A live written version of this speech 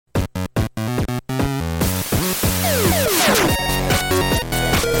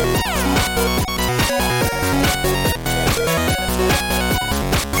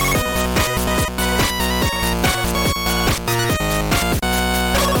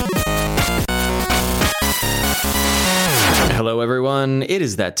Hello, everyone. It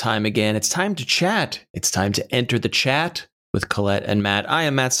is that time again. It's time to chat. It's time to enter the chat with Colette and Matt. I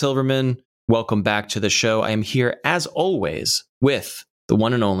am Matt Silverman. Welcome back to the show. I am here, as always, with the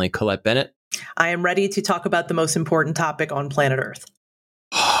one and only Colette Bennett. I am ready to talk about the most important topic on planet Earth.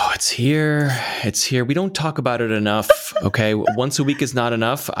 Oh, it's here. It's here. We don't talk about it enough. Okay, once a week is not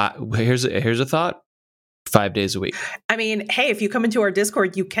enough. Here's a thought. 5 days a week. I mean, hey, if you come into our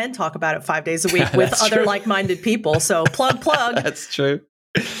Discord, you can talk about it 5 days a week with other like-minded people. So plug. That's true.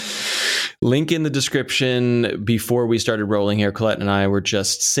 Link in the description. Before we started rolling here, Colette and I were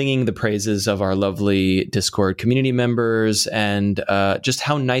just singing the praises of our lovely Discord community members and just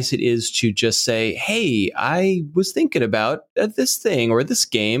how nice it is to just say, hey, I was thinking about this thing or this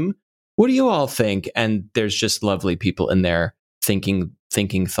game. What do you all think? And there's just lovely people in there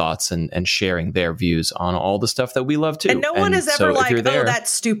thinking thoughts and sharing their views on all the stuff that we love too. And no one is ever like, oh,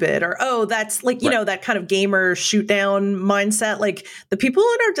 that's stupid, or oh, that's like, you know, that kind of gamer shoot down mindset. Like the people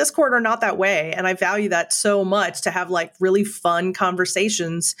in our Discord are not that way. And I value that so much, to have like really fun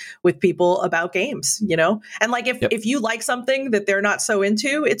conversations with people about games, you know? And like if you like something that they're not so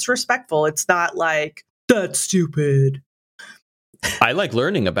into, it's respectful. It's not like, that's stupid. I like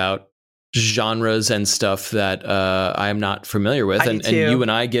learning about genres and stuff that I am not familiar with, and you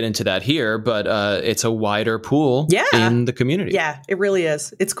and I get into that here, but it's a wider pool in the community. Yeah, it really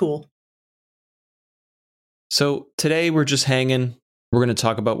is. It's cool. So today we're just hanging. We're going to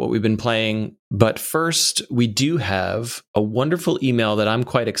talk about what we've been playing, but first we do have a wonderful email that I'm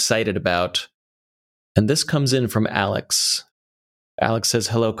quite excited about, and this comes in from Alex. Alex says,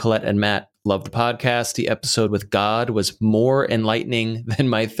 hello, Colette and Matt. Love the podcast. The episode with God was more enlightening than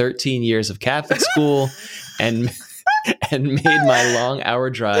my 13 years of Catholic school and made my long hour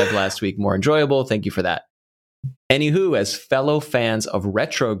drive last week more enjoyable. Thank you for that. Anywho, as fellow fans of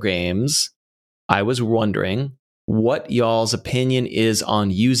retro games, I was wondering what y'all's opinion is on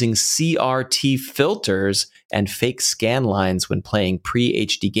using CRT filters and fake scan lines when playing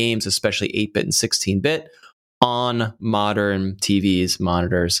pre-HD games, especially 8-bit and 16-bit, on modern TVs,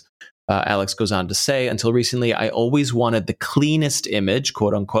 monitors. Alex goes on to say, until recently, I always wanted the cleanest image,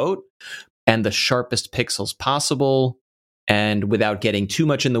 quote unquote, and the sharpest pixels possible. And without getting too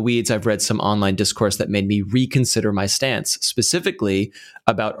much in the weeds, I've read some online discourse that made me reconsider my stance, specifically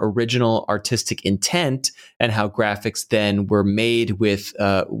about original artistic intent and how graphics then were made with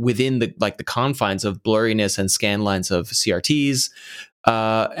within the confines of blurriness and scan lines of CRTs.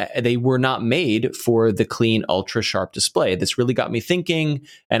 They were not made for the clean, ultra sharp display. This really got me thinking.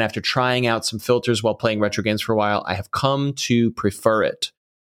 And after trying out some filters while playing retro games for a while, I have come to prefer it.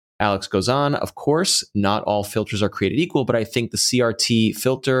 Alex goes on, of course, not all filters are created equal, but I think the CRT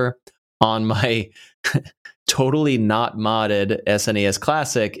filter on my totally not modded SNES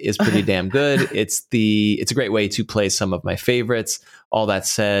Classic is pretty damn good. It's a great way to play some of my favorites. All that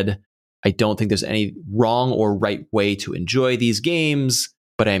said, I don't think there's any wrong or right way to enjoy these games,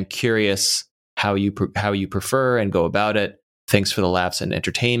 but I'm curious how you prefer and go about it. Thanks for the laughs and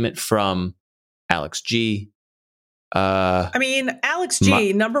entertainment from Alex G. I mean, Alex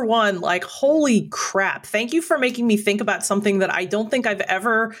G, number one, like, holy crap. Thank you for making me think about something that I don't think I've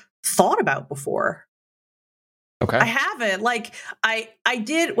ever thought about before. Okay. I haven't. Like, I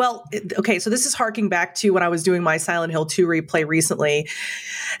did. Well, okay. So this is harking back to when I was doing my Silent Hill 2 replay recently.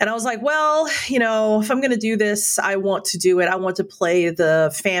 And I was like, well, you know, if I'm going to do this, I want to do it. I want to play the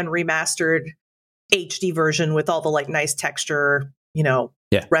fan remastered HD version with all the like nice texture, you know,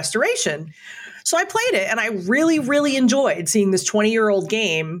 restoration. So I played it and I really, really enjoyed seeing this 20-year-old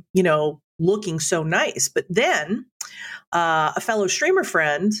game, you know, looking so nice. But then a fellow streamer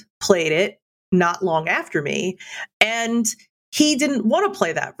friend played it not long after me, and he didn't want to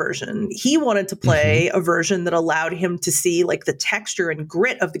play that version. He wanted to play a version that allowed him to see like the texture and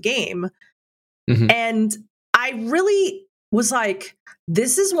grit of the game. And I really was like,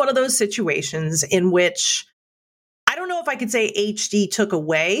 this is one of those situations in which I don't know if I could say HD took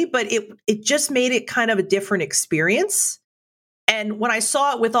away, but it just made it kind of a different experience. And when I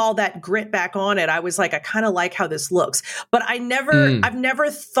saw it with all that grit back on it, I was like, I kind of like how this looks. But I've never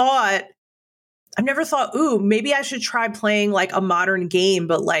thought, ooh, maybe I should try playing like a modern game,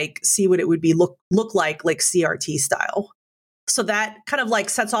 but like see what it would be look like CRT style. So that kind of like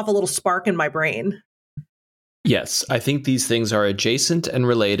sets off a little spark in my brain. Yes, I think these things are adjacent and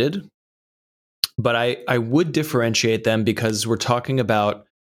related, but I would differentiate them because we're talking about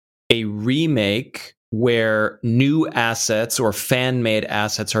a remake where new assets or fan-made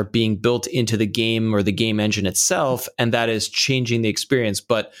assets are being built into the game or the game engine itself, and that is changing the experience.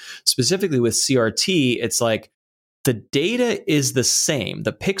 But specifically with CRT, it's like the data is the same.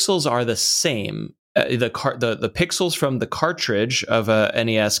 The pixels are the same. the pixels from the cartridge of a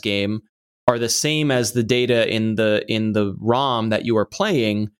NES game are the same as the data in the ROM that you are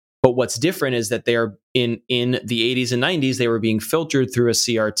playing. But what's different is that they're in the 80s and 90s, they were being filtered through a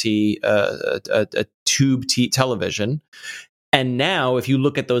CRT, a tube television. And now, if you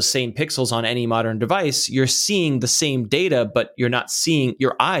look at those same pixels on any modern device, you're seeing the same data, but your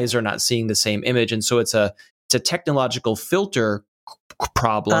eyes are not seeing the same image. And so it's a technological filter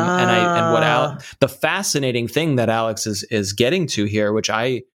problem. The fascinating thing that Alex is getting to here, which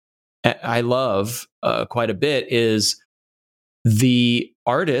I love quite a bit, is the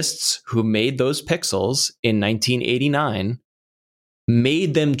artists who made those pixels in 1989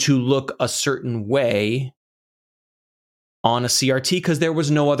 made them to look a certain way on a CRT because there was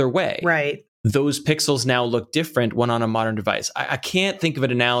no other way. Right. Those pixels now look different when on a modern device. I can't think of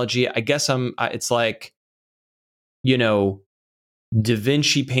an analogy. I guess it's like, Da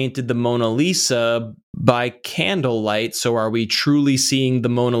Vinci painted the Mona Lisa by candlelight. So are we truly seeing the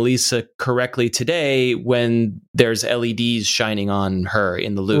Mona Lisa correctly today when there's LEDs shining on her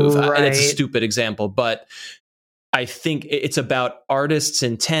in the Louvre? Right. That's a stupid example, but I think it's about artists'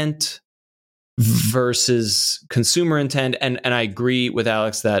 intent versus consumer intent. And I agree with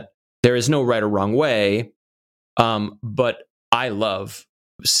Alex that there is no right or wrong way. But I love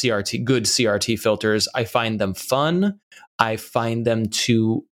good CRT filters. I find them fun. I find them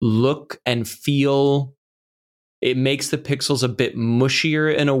to look and feel. It makes the pixels a bit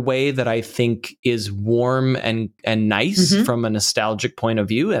mushier in a way that I think is warm and nice from a nostalgic point of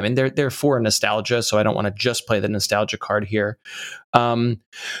view. I mean, they're for nostalgia, so I don't want to just play the nostalgia card here.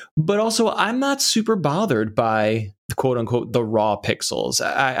 But also, I'm not super bothered by quote unquote the raw pixels.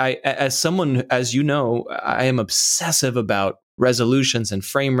 I as someone, as you know, I am obsessive about resolutions and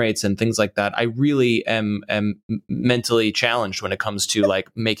frame rates and things like that. I really am mentally challenged when it comes to like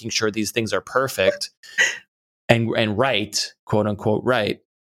making sure these things are perfect and right, quote unquote right.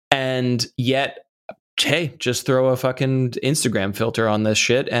 And yet, hey, just throw a fucking Instagram filter on this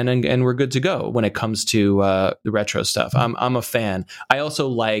shit and we're good to go when it comes to the retro stuff. I'm a fan. I also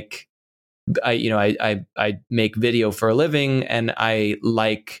like I make video for a living, and I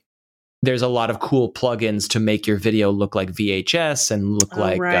like there's a lot of cool plugins to make your video look like VHS and look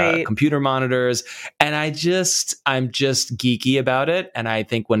computer monitors. And I'm just geeky about it. And I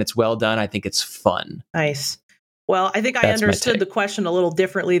think when it's well done, I think it's fun. Nice. Well, I think I understood the question a little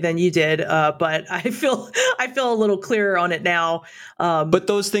differently than you did, but I feel a little clearer on it now. But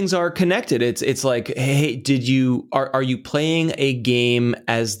those things are connected. It's like, hey, are you playing a game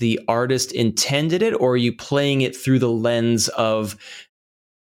as the artist intended it, or are you playing it through the lens of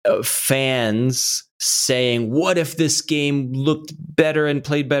fans saying, what if this game looked better and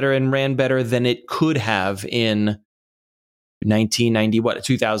played better and ran better than it could have in 1990,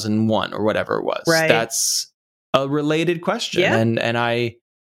 2001 or whatever it was? Right. That's a related question. Yeah. And I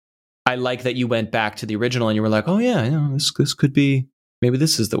like that you went back to the original and you were like, oh yeah, this could be, maybe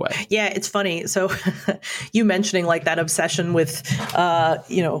this is the way. Yeah, it's funny. So you mentioning like that obsession with,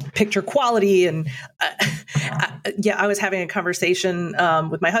 picture quality. And I was having a conversation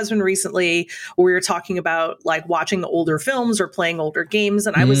with my husband recently where we were talking about like watching older films or playing older games.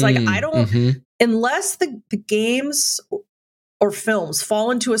 And I was like, I don't, unless the games or films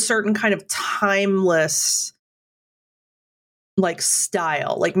fall into a certain kind of timeless like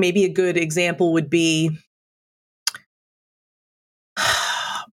style, like maybe a good example would be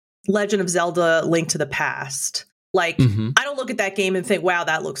Legend of Zelda: Link to the Past. Like, I don't look at that game and think, wow,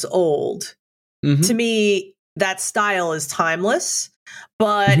 that looks old. To me, that style is timeless.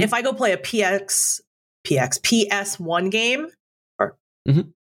 But if I go play a PS1 game, or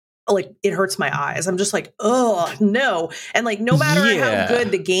like, it hurts my eyes. I'm just like, oh, no. And like, no matter how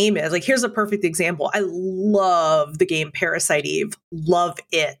good the game is, like, here's a perfect example. I love the game Parasite Eve. Love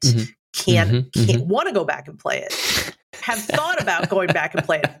it. Can't want to go back and play it. Have thought about going back and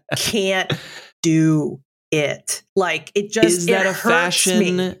play it. Can't do it. Like, it just is that it a hurts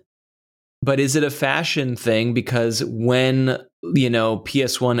fashion? Me. But is it a fashion thing? Because when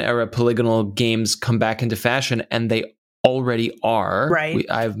PS1 era polygonal games come back into fashion, and they already are, right?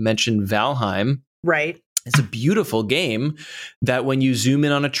 I've mentioned Valheim, right? It's a beautiful game that when you zoom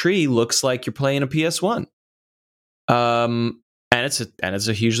in on a tree looks like you're playing a PS1. And it's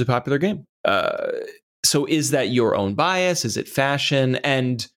a hugely popular game. So is that your own bias? Is it fashion?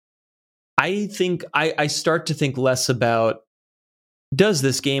 And I think I start to think less about, does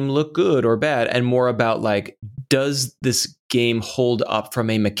this game look good or bad, and more about like, does this game hold up from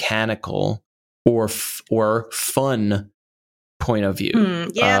a mechanical or fun point of view.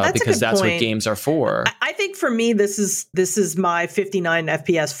 Yeah, that's because a good that's point. what games are for. I think for me, this is my 59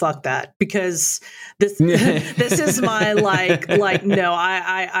 FPS. Fuck that, because this this is my like no,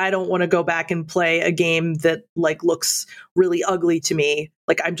 I don't want to go back and play a game that like looks really ugly to me.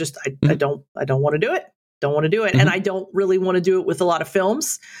 Like I don't want to do it. Don't want to do it, and I don't really want to do it with a lot of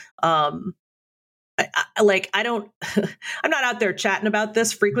films. I don't, I'm not out there chatting about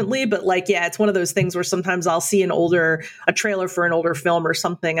this frequently, but like, yeah, it's one of those things where sometimes I'll see a trailer for an older film or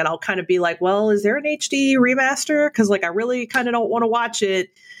something, and I'll kind of be like, well, is there an HD remaster? Cause like, I really kind of don't want to watch it.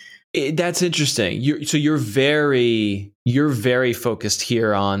 That's interesting. You're very focused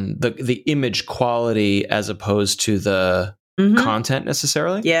here on the image quality as opposed to the content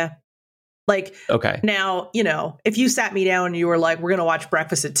necessarily. Yeah. Like, okay. Now, if you sat me down and you were like, we're going to watch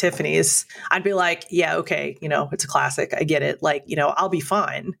Breakfast at Tiffany's, I'd be like, yeah, okay. It's a classic. I get it. Like, I'll be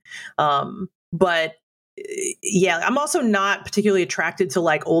fine. But yeah, I'm also not particularly attracted to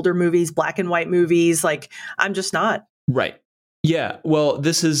like older movies, black and white movies. Like, I'm just not. Right. Yeah. Well,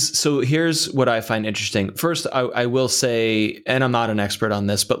 here's what I find interesting. First, I will say, and I'm not an expert on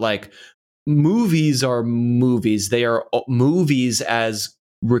this, but like movies are movies. They are movies as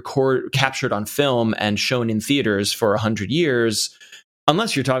captured on film and shown in theaters for 100 years,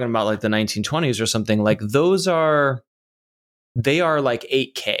 unless you're talking about like the 1920s or something. Like they are like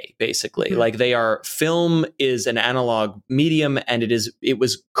 8K basically. Like film is an analog medium, and it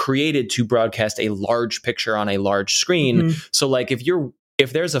was created to broadcast a large picture on a large screen. So like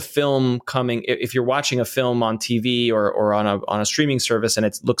if there's a film coming, if you're watching a film on TV or on a streaming service and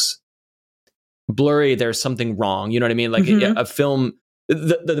it looks blurry, there's something wrong. You know what I mean? Like a film,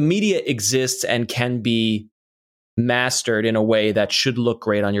 the media exists and can be mastered in a way that should look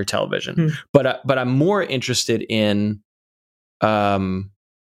great on your television. But I'm more interested in the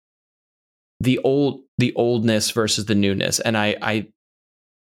oldness versus the newness, and I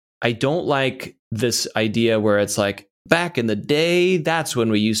don't like this idea where it's like, back in the day, that's when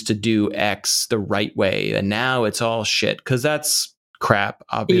we used to do X the right way, and now it's all shit, because that's crap,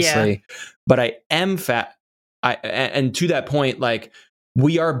 obviously. Yeah. But I am and to that point, like,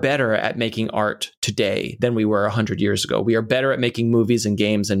 we are better at making art today than we were 100 years ago. We are better at making movies and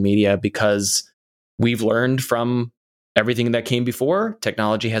games and media because we've learned from everything that came before.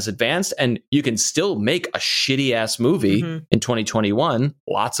 Technology has advanced, and you can still make a shitty ass movie in 2021.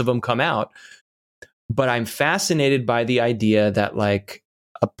 Lots of them come out. But I'm fascinated by the idea that like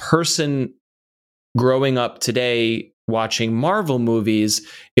a person growing up today watching Marvel movies,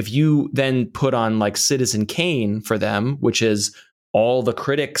 if you then put on like Citizen Kane for them, which is all the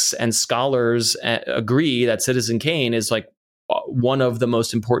critics and scholars agree that Citizen Kane is like one of the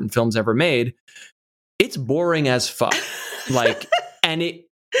most important films ever made, it's boring as fuck. Like, and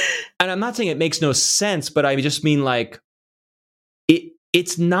I'm not saying it makes no sense, but I just mean like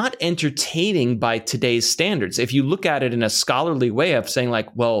it's not entertaining by today's standards. If you look at it in a scholarly way of saying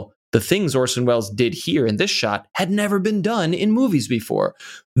like, well, the things Orson Welles did here in this shot had never been done in movies before.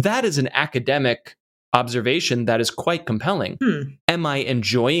 That is an academic observation that is quite compelling. Am I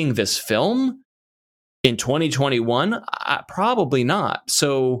enjoying this film in 2021? Probably not.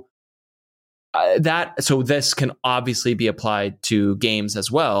 So this can obviously be applied to games as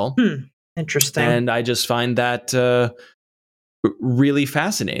well. Interesting. And I just find that really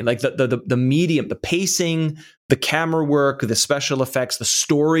fascinating. Like the medium, the pacing, the camera work, the special effects, the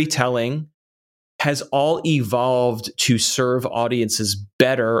storytelling has all evolved to serve audiences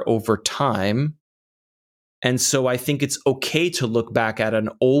better over time. And so I think it's okay to look back at an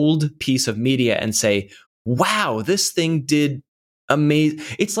old piece of media and say, wow, this thing did amazing.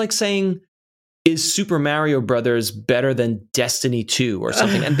 It's like saying, is Super Mario Brothers better than Destiny 2 or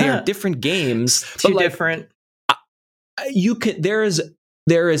something? And they are different games. Too different. There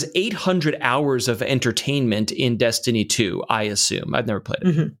is 800 hours of entertainment in Destiny 2, I assume. I've never played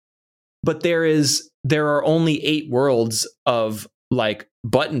it. But there are only 8 worlds of like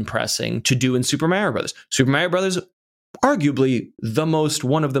button pressing to do in Super Mario Brothers. Super Mario Brothers, arguably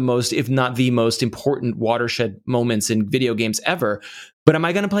one of the most, if not the most important watershed moments in video games ever. But am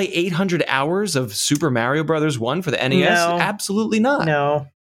I going to play 800 hours of Super Mario Brothers 1 for the NES? No. Absolutely not. No.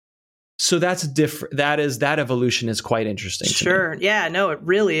 So that's different. That evolution is quite interesting. Sure. Yeah, no, it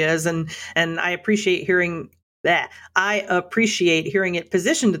really is. And I appreciate hearing that. I appreciate hearing it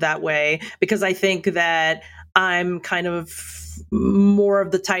positioned that way, because I think that I'm kind of more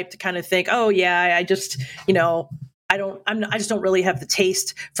of the type to kind of think, oh yeah, I just, I just don't really have the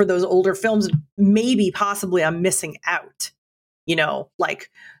taste for those older films. Maybe possibly I'm missing out, like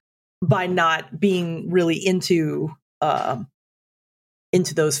by not being really into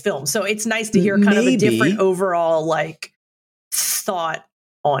those films. So it's nice to hear kind of a different overall like thought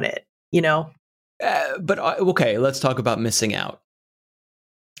on it, But okay, let's talk about missing out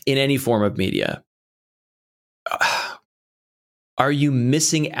in any form of media. Are you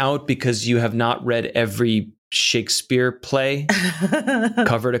missing out because you have not read every Shakespeare play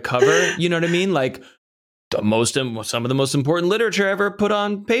cover to cover? You know what I mean? Like some of the most important literature ever put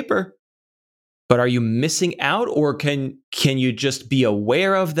on paper. But are you missing out, or can you just be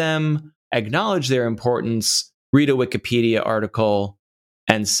aware of them, acknowledge their importance, read a Wikipedia article,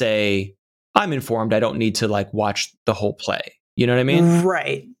 and say, I'm informed. I don't need to like watch the whole play. You know what I mean?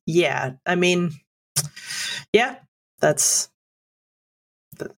 Right. Yeah. I mean, yeah, that's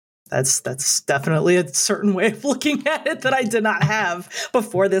definitely a certain way of looking at it that I did not have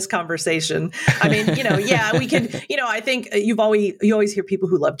before this conversation. I mean, yeah, we can, I think you always hear people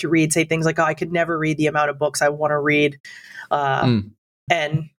who love to read say things like, oh, I could never read the amount of books I want to read. And,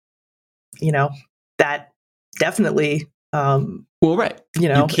 that definitely, well, right.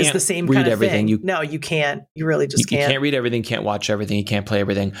 It's the same kind of everything. thing. No, you can't. You really just can't. You can't read everything, can't watch everything, you can't play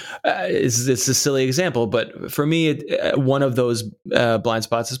everything. It's a silly example, but for me, one of those blind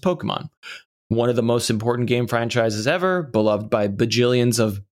spots is Pokemon. One of the most important game franchises ever, beloved by bajillions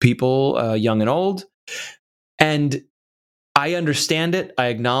of people, young and old. And I understand it. I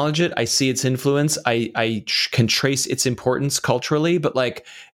acknowledge it. I see its influence. I can trace its importance culturally, but like,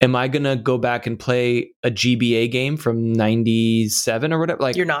 am I going to go back and play a GBA game from 97 or whatever?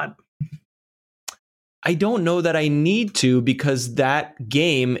 Like, you're not. I don't know that I need to, because that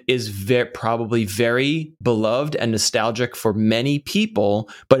game is probably very beloved and nostalgic for many people.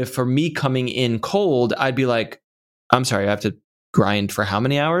 But if for me coming in cold, I'd be like, I'm sorry, I have to grind for how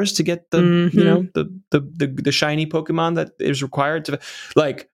many hours to get the shiny Pokemon that is required to,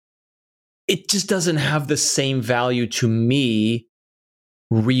 like, it just doesn't have the same value to me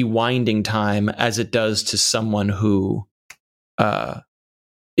rewinding time as it does to someone who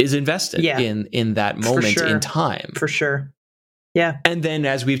is invested in that moment in time. For sure. Yeah. And then,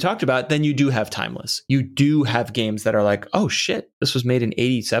 as we've talked about, then you do have timeless. You do have games that are like, oh shit, this was made in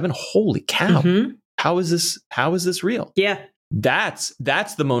 87. Holy cow. Mm-hmm. How is this real? Yeah. That's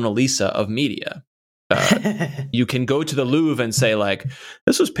the Mona Lisa of media. You can go to the Louvre and say, like,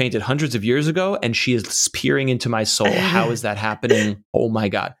 this was painted hundreds of years ago and she is peering into my soul. How is that happening? Oh my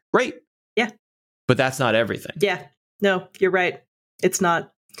God. Great. Yeah. But that's not everything. Yeah. No, you're right. It's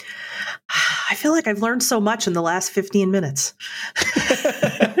not. I feel like I've learned so much in the last 15 minutes.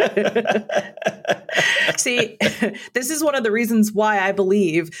 See, this is one of the reasons why I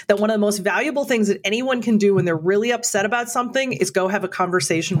believe that one of the most valuable things that anyone can do when they're really upset about something is go have a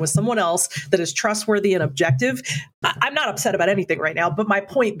conversation with someone else that is trustworthy and objective. I'm not upset about anything right now, but my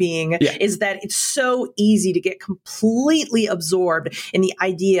point being is that it's so easy to get completely absorbed in the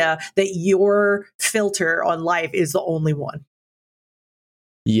idea that your filter on life is the only one.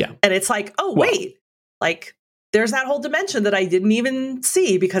 Yeah. And it's like, oh, wait, like there's that whole dimension that I didn't even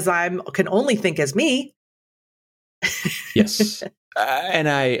see because I can only think as me. Yes. And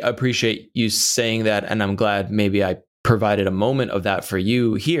I appreciate you saying that. And I'm glad maybe I provided a moment of that for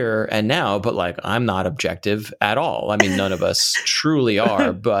you here and now, but like, I'm not objective at all. I mean, none of us truly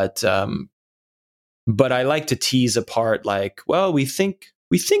are, but I like to tease apart, like, well, we think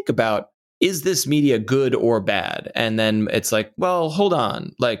about, is this media good or bad? And then it's like, well, hold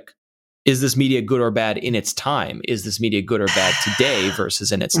on. Like, is this media good or bad in its time? Is this media good or bad today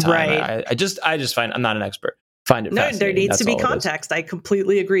versus in its time? Right. I just find, I'm not an expert. Find it fascinating. There needs to be context. I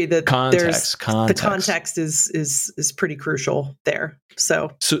completely agree that context. The context is pretty crucial there. So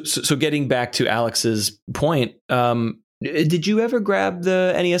getting back to Alex's point, did you ever grab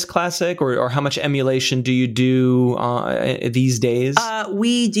the NES Classic, or how much emulation do you do these days?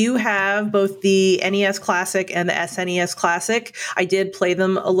 We do have both the NES Classic and the SNES Classic. I did play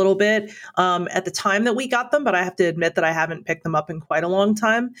them a little bit at the time that we got them, but I have to admit that I haven't picked them up in quite a long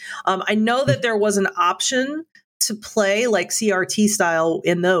time. I know that there was an option to play like CRT style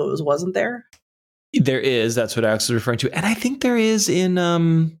in those, wasn't there? There is. That's what Alex was referring to. And I think there is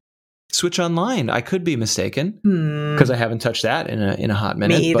in Switch Online. I could be mistaken because I haven't touched that in a hot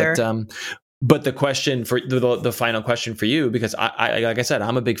minute. Me either. But the question for the final question for you, because I like I said,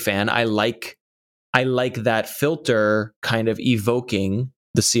 I'm a big fan. I like that filter kind of evoking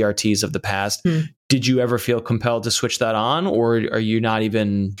the CRTs of the past. Did you ever feel compelled to switch that on, or are you not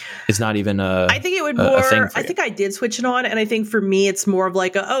even? It's not even a. I think it would more. I think I did switch it on, and I think for me, it's more of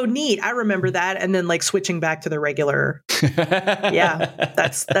like, oh, neat, I remember that, and then like switching back to the regular. Yeah,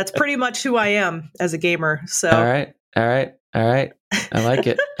 that's pretty much who I am as a gamer. So all right. I like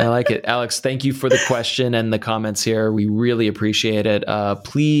it. Alex, thank you for the question and the comments here. We really appreciate it.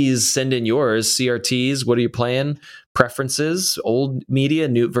 Please send in yours. CRTs, what are you playing? preferences, old media,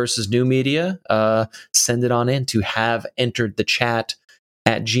 new versus new media, send it on in to have entered the chat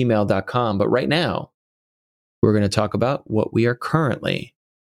at gmail.com. But right now, we're going to talk about what we are currently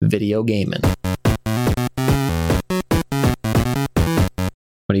video gaming.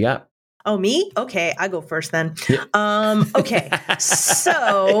 What do you got? Oh, me? Okay, I go first then. Yeah. Okay,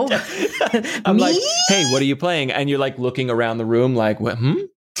 so I'm me? like, hey, what are you playing? And you're like looking around the room like, what?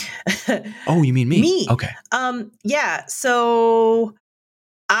 Oh, you mean me? Me. Okay. Yeah, so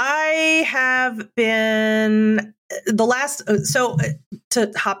I have been the last,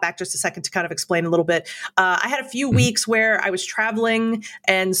 to hop back just a second to kind of explain a little bit, I had a few weeks where I was traveling,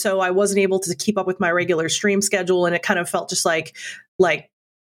 and so I wasn't able to keep up with my regular stream schedule, and it kind of felt just like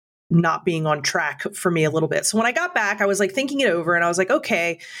not being on track for me a little bit. So when I got back, I was like thinking it over, and I was like,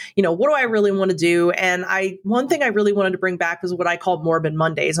 okay, what do I really want to do? And one thing I really wanted to bring back was what I called Morbid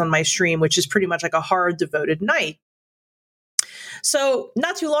Mondays on my stream, which is pretty much like a horror devoted night. So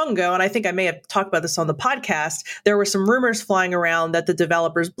not too long ago, and I think I may have talked about this on the podcast, there were some rumors flying around that the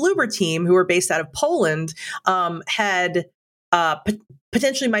developers Bloober Team, who are based out of Poland, had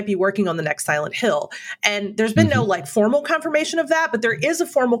potentially might be working on the next Silent Hill. And there's been no formal confirmation of that, but there is a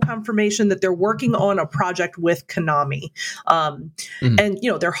formal confirmation that they're working on a project with Konami. And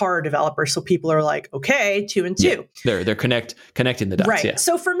they're horror developers, so people are like, okay, 2 and 2. Yeah, they're connecting the dots. Right. Yeah.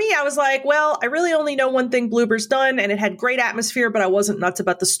 So for me, I was like, well, I really only know one thing Bloober's done, and it had great atmosphere, but I wasn't nuts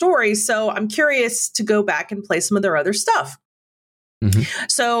about the story. So I'm curious to go back and play some of their other stuff.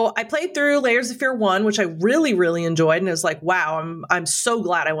 So I played through Layers of Fear 1, which I really, really enjoyed. And it was like, wow, I'm so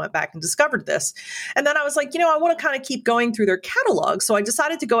glad I went back and discovered this. And then I was like, I want to kind of keep going through their catalog. So I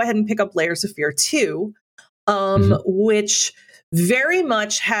decided to go ahead and pick up Layers of Fear 2, which very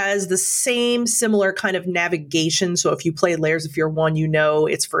much has the same similar kind of navigation. So if you played Layers of Fear 1,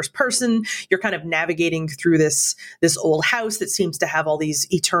 it's first person. You're kind of navigating through this old house that seems to have all these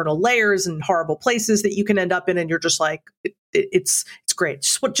eternal layers and horrible places that you can end up in. And you're just like, it's great.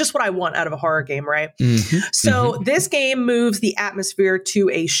 Just what I want out of a horror game, right? So this game moves the atmosphere to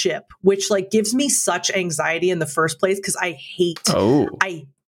a ship, which gives me such anxiety in the first place because I hate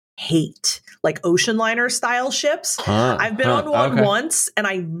ocean liner style ships. I've been on one once, and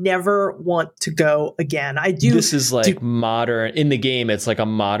I never want to go again. I do. This is modern in the game. It's like a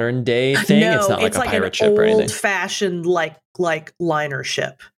modern day thing. No, it's not like a pirate ship or anything. Old fashioned like liner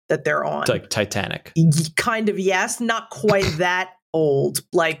ship that they're on. It's like Titanic. Kind of, yes, not quite that old,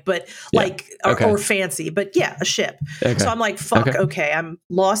 or fancy, but yeah, a ship. Okay. So I'm like, fuck, okay, I'm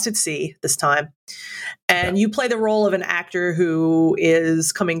lost at sea this time. And you play the role of an actor who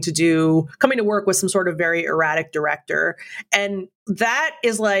is coming to work with some sort of very erratic director. And that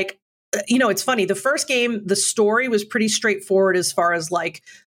is it's funny. The first game, the story was pretty straightforward as far as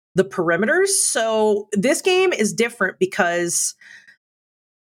the perimeters. So this game is different because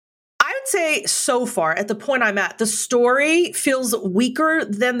I would say so far, at the point I'm at, the story feels weaker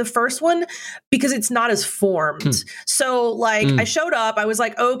than the first one because it's not as formed. So I showed up, I was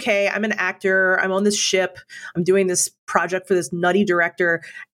like, okay, I'm an actor, I'm on this ship, I'm doing this project for this nutty director.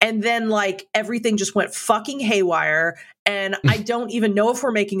 And then everything just went fucking haywire. And I don't even know if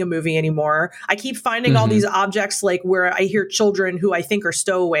we're making a movie anymore. I keep finding all these objects where I hear children who I think are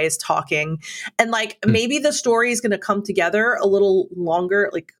stowaways talking. And maybe the story is going to come together a little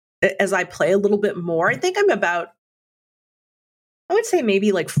longer, as I play a little bit more. I think I'm about, I would say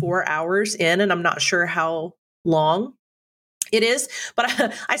maybe 4 hours in, and I'm not sure how long it is.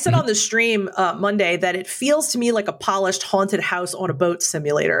 But I said on the stream Monday that it feels to me like a polished haunted house on a boat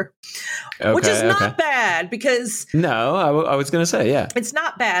simulator, which is not bad because... No, I was going to say, yeah. It's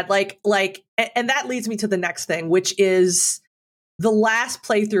not bad. And that leads me to the next thing, which is the last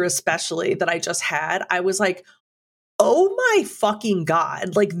playthrough especially that I just had. I was like, oh my fucking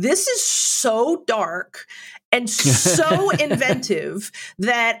God, this is so dark and so inventive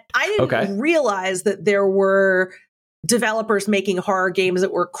that I didn't realize that there were developers making horror games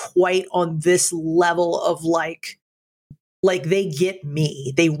that were quite on this level of they get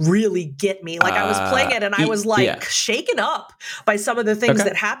me. They really get me. I was playing it and I was shaken up by some of the things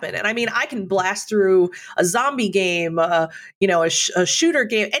that happen. And I mean, I can blast through a zombie game, a shooter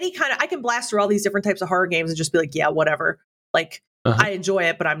game, I can blast through all these different types of horror games and just be like, yeah, whatever. I enjoy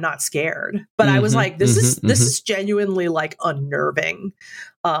it, but I'm not scared. But I was like, this is genuinely unnerving.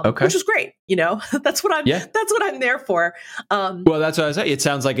 Okay. which was great. That's what I'm there for. Well, that's what I was saying. It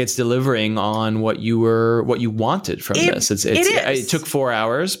sounds like it's delivering on what you wanted from this. It took 4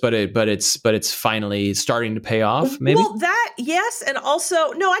 hours, but it's finally starting to pay off. Maybe. Well, that yes, and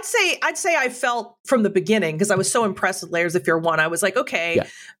also no. I'd say I felt from the beginning, because I was so impressed with Layers of Fear 1. I was like, okay,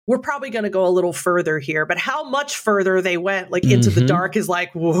 we're probably going to go a little further here, but how much further they went, like into the dark, is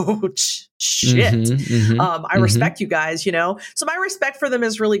like, whoa, shit. I respect you guys, So my respect for them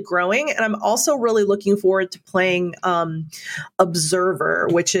is really growing, and I'm also really looking forward to playing Observer,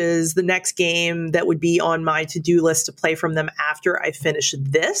 which is the next game that would be on my to-do list to play from them after I finish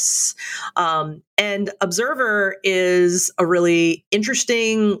this. And Observer is a really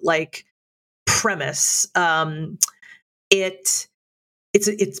interesting premise.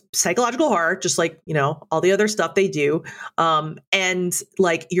 It's psychological horror, just like, all the other stuff they do. And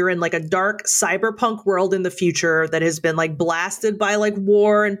you're in a dark cyberpunk world in the future that has been blasted by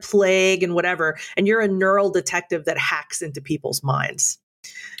war and plague and whatever. And you're a neural detective that hacks into people's minds.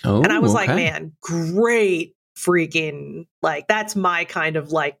 Oh, and I was like, man, great freaking, that's my kind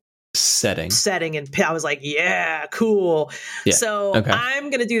of setting. And I was like, yeah, cool. Yeah. So I'm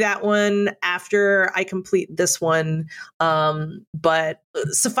going to do that one after I complete this one. But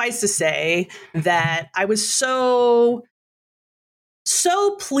suffice to say that I was so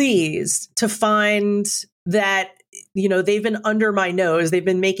pleased to find that, they've been under my nose. They've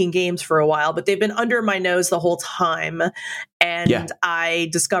been making games for a while, but they've been under my nose the whole time. And I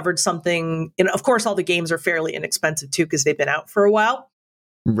discovered something, and of course, all the games are fairly inexpensive too, because they've been out for a while.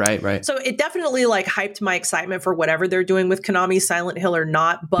 Right. So it definitely hyped my excitement for whatever they're doing with Konami, Silent Hill or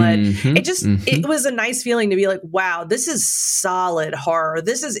not. But it was a nice feeling to be like, wow, this is solid horror.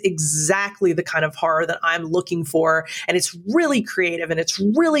 This is exactly the kind of horror that I'm looking for. And it's really creative and it's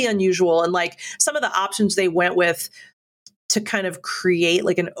really unusual. And some of the options they went with to kind of create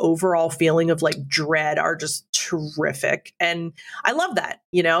an overall feeling of dread are just terrific. And I love that,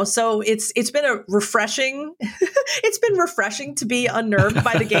 so it's been a refreshing, it's been refreshing to be unnerved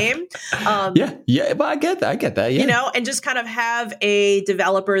by the game. But I get that. Yeah. And just kind of have a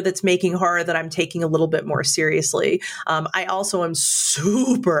developer that's making horror that I'm taking a little bit more seriously. I also am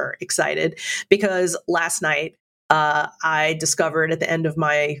super excited because last night, I discovered at the end of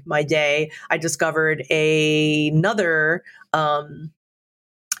my day, I discovered another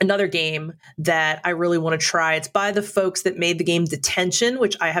game that I really want to try. It's by the folks that made the game Detention,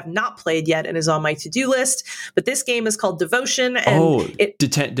 which I have not played yet and is on my to-do list. But this game is called Devotion. And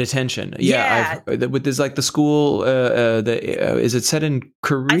Detention. Yeah. With this the school. Is it set in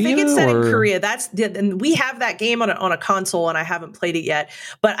Korea? I think it's set in Korea. And we have that game on a console, and I haven't played it yet.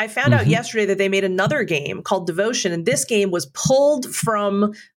 But I found out yesterday that they made another game called Devotion, and this game was pulled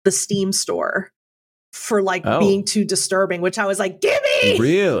from the Steam store for being too disturbing, which I was like, gimme!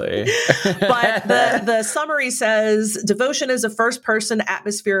 Really? But the summary says, Devotion is a first-person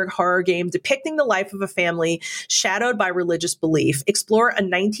atmospheric horror game depicting the life of a family shadowed by religious belief. Explore a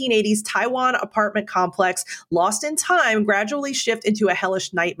 1980s Taiwan apartment complex lost in time, gradually shift into a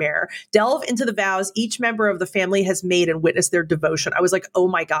hellish nightmare. Delve into the vows each member of the family has made and witness their devotion. I was like, oh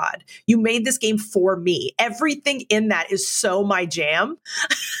my God, you made this game for me. Everything in that is so my jam.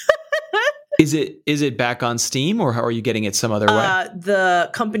 Is it back on Steam, or how are you getting it some other way? The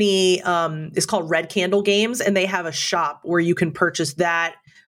company is called Red Candle Games, and they have a shop where you can purchase that.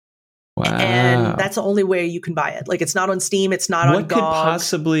 Wow. And that's the only way you can buy it. It's not on Steam. It's not on GOG.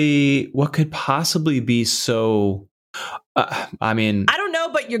 What could possibly be so... I don't know,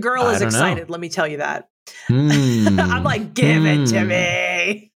 but your girl is excited. Let me tell you that. I'm like, give it to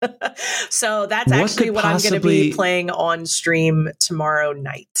me. So that's actually what I'm going to be playing on stream tomorrow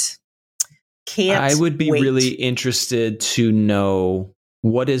night. I would be really interested to know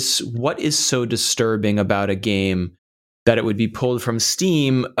what is so disturbing about a game that it would be pulled from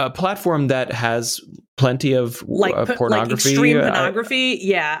Steam, a platform that has plenty of pornography, extreme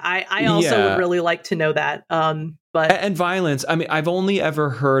pornography. I also would really like to know that. But and violence. I mean, I've only ever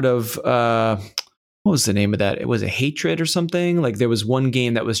heard of what was the name of that? It was a Hatred or something. There was one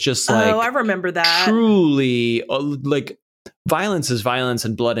game that was just I remember that. Truly violence is violence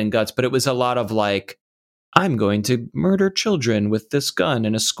and blood and guts, but it was a lot of I'm going to murder children with this gun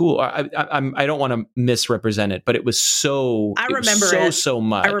in a school. I don't want to misrepresent it, but it was so. I remember so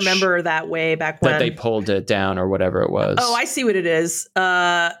much. I remember that way back when that they pulled it down or whatever it was. Oh, I see what it is.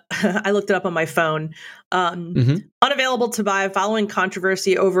 I looked it up on my phone. Unavailable to buy following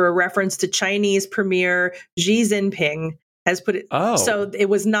controversy over a reference to Chinese Premier Xi Jinping has put it. Oh, so it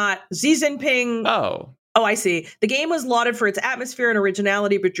was not Xi Jinping. Oh, I see. The game was lauded for its atmosphere and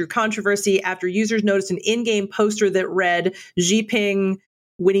originality, but drew controversy after users noticed an in-game poster that read Xi Jinping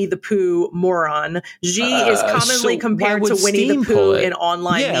Winnie the Pooh moron. Xi is commonly compared to Winnie the Pooh in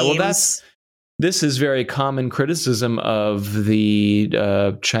online memes. Well, this is very common criticism of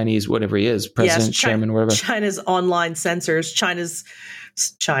the Chinese, whatever he is, president, chairman, whatever. China's online censors.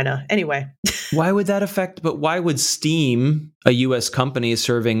 China. Anyway. Why would that affect? But why would Steam, a U.S. company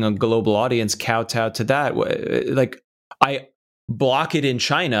serving a global audience, kowtow to that? Like, I block it in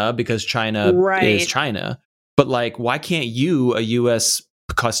China because China is China. But like, why can't you, a U.S.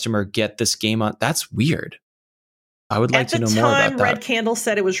 customer, get this game on? That's weird. I would like to know more about that. At the time, Red Candle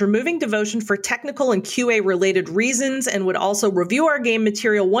said it was removing Devotion for technical and QA-related reasons and would also review our game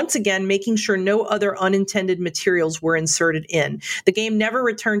material once again, making sure no other unintended materials were inserted in. The game never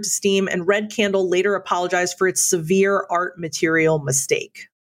returned to Steam, and Red Candle later apologized for its severe art material mistake.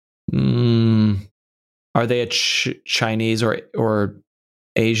 Are they a Chinese or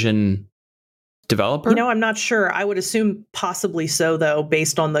Asian developer? You know, I'm not sure. I would assume possibly so, though,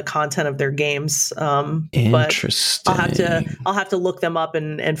 based on the content of their games. Interesting. But I'll have to look them up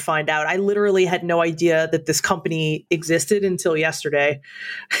and find out. I literally had no idea that this company existed until yesterday.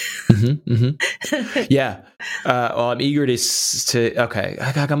 Yeah. Well, I'm eager to. Okay.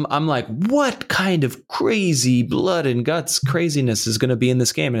 I'm like, what kind of crazy blood and guts craziness is going to be in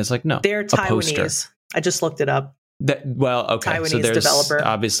this game? And it's like, no, they're Taiwanese. I just looked it up. Okay.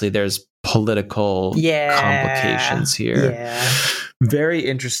 Taiwanese so there's political complications here. Yeah. Very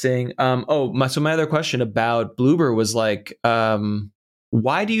interesting. So my other question about Bloober was like,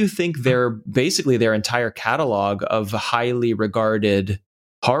 why do you think their entire catalog of highly regarded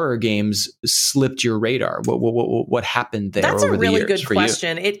horror games slipped your radar? What happened there? That's over a really the years good for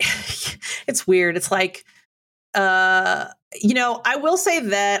question. You? It's weird. It's like, I will say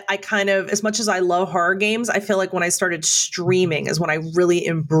that I kind of, as much as I love horror games, I feel like when I started streaming is when I really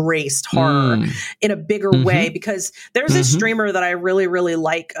embraced horror in a bigger way, because there's this streamer that I really, really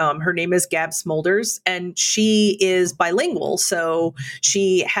like. Her name is Gab Smolders, and she is bilingual. So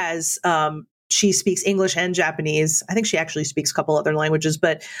she has, she speaks English and Japanese. I think she actually speaks a couple other languages,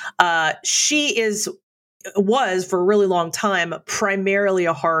 but she was for a really long time primarily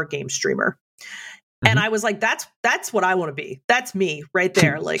a horror game streamer. And I was like, that's what I want to be. That's me right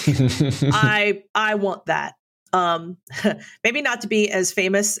there. Like, I want that. Maybe not to be as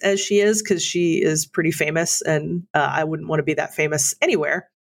famous as she is, because she is pretty famous, and I wouldn't want to be that famous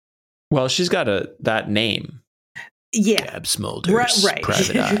anywhere. Well, she's got that name. Yeah. Gab Smolders, right.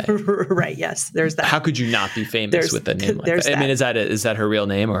 Private Eye. Right, yes, there's that. How could you not be famous with a name like that? That. I mean, is that her real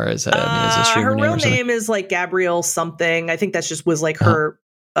name, or is that is a streamer her name real or something? name is like Gabrielle something. I think that's just was like her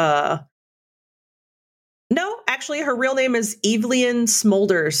No, actually, her real name is Evelyn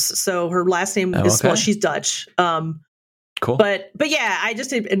Smolders. So her last name is Small. She's Dutch. Cool. But yeah, I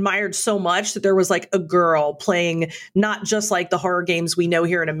just admired so much that there was like a girl playing not just like the horror games we know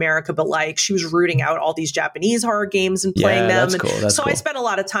here in America, but like she was rooting out all these Japanese horror games and playing them. That's cool. So I spent a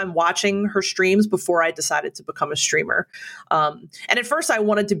lot of time watching her streams before I decided to become a streamer. And at first I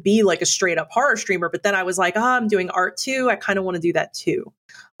wanted to be like a straight up horror streamer, but then I was like, I'm doing art too. I kind of want to do that too.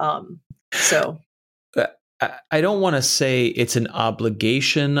 I don't want to say it's an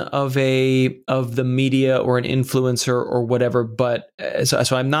obligation of the media or an influencer or whatever, but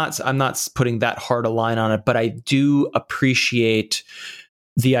so I'm not putting that hard a line on it, but I do appreciate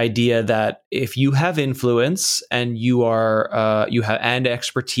the idea that if you have influence and you have and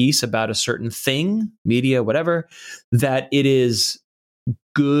expertise about a certain thing, media, whatever, that it is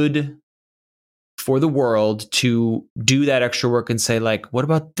good for the world to do that extra work and say, like, what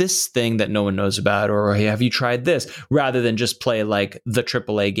about this thing that no one knows about? Or, hey, have you tried this? Rather than just play like the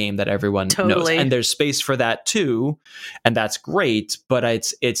AAA game that everyone knows. And there's space for that too. And that's great. But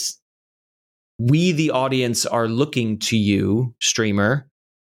it's we, the audience, are looking to you, streamer,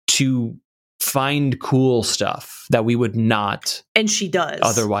 to find cool stuff that we would not, and she does,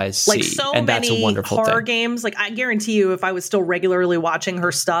 otherwise see. Like so and many that's a wonderful horror thing. Games. Like I guarantee you, if I was still regularly watching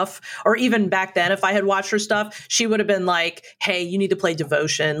her stuff, or even back then, if I had watched her stuff, she would have been like, "Hey, you need to play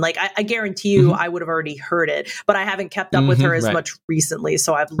Devotion." Like I guarantee you, I would have already heard it, but I haven't kept up with her as much recently,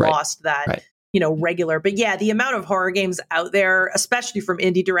 so I've lost that. Regular. But yeah, the amount of horror games out there, especially from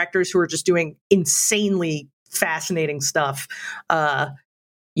indie directors who are just doing insanely fascinating stuff.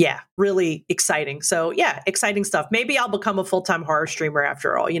 Yeah, really exciting. So yeah, exciting stuff. Maybe I'll become a full-time horror streamer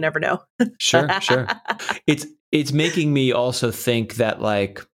after all. You never know. Sure. It's making me also think that,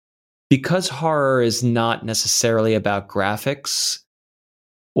 like, because horror is not necessarily about graphics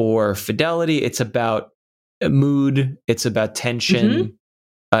or fidelity, it's about mood, it's about tension,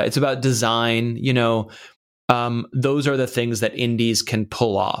 it's about design, those are the things that indies can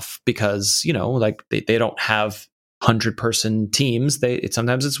pull off because, like they don't have 100-person teams.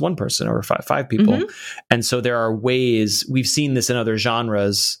 Sometimes it's one person or five people. Mhm. And so there are ways, we've seen this in other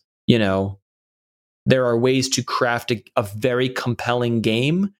genres, there are ways to craft a very compelling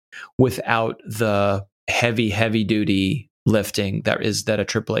game without the heavy duty lifting that a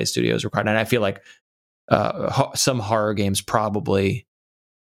AAA studio is required. And I feel like some horror games probably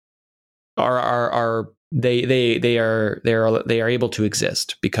are able to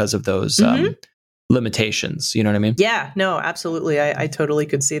exist because of those limitations. You know what I mean? Yeah, no, absolutely. I totally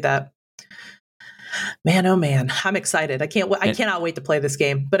could see that. Man, oh man, I'm excited. I cannot wait to play this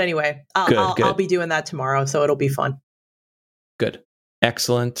game. But anyway, I'll be doing that tomorrow, so it'll be fun. Good.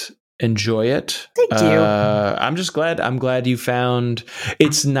 Excellent. Enjoy it. Thank you. I'm glad you found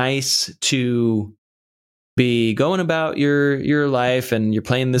it's nice to be going about your life and you're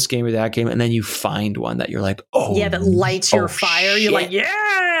playing this game or that game, and then you find one that you're like, oh yeah, that lights your fire. Shit. You're like,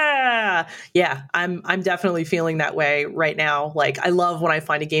 yeah. I'm definitely feeling that way right now. Like, I love when I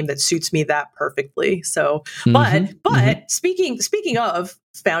find a game that suits me that perfectly. So, but speaking of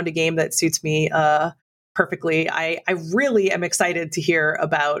found a game that suits me perfectly, I really am excited to hear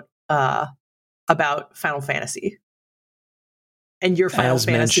about Final Fantasy and your Final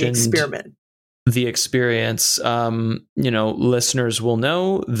Fantasy experiment. The experience, listeners will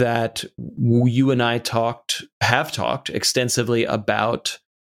know that you and I have talked extensively about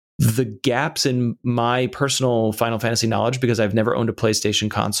the gaps in my personal Final Fantasy knowledge because I've never owned a PlayStation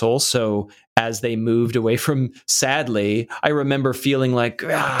console. So as they moved away from, sadly, I remember feeling like,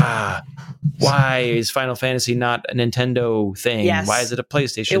 why is Final Fantasy not a Nintendo thing? Yes. Why is it a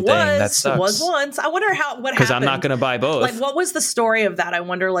PlayStation thing? That sucks. It was once. I wonder what happened. Because I'm not going to buy both. Like, what was the story of that? I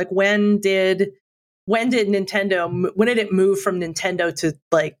wonder, like, when did it move from Nintendo to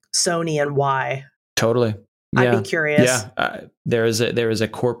like Sony, and why? Totally. I'd be curious. Yeah, there is a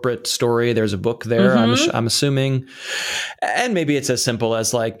corporate story. There's a book there. I'm assuming, and maybe it's as simple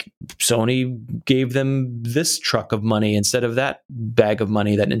as like Sony gave them this truck of money instead of that bag of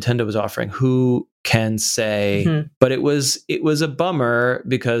money that Nintendo was offering. Who can say? But it was a bummer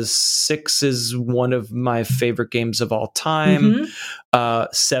because 6 is one of my favorite games of all time.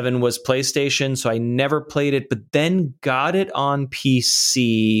 7 was PlayStation, so I never played it, but then got it on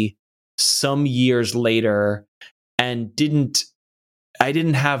PC some years later and I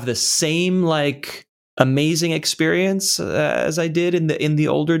didn't have the same like amazing experience as I did in the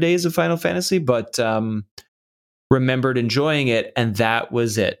older days of Final Fantasy, but remembered enjoying it, and that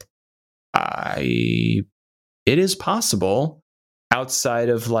was it. It is possible outside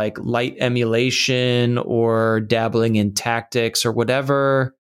of like light emulation or dabbling in tactics or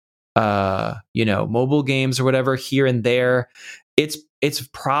whatever, mobile games or whatever here and there. It's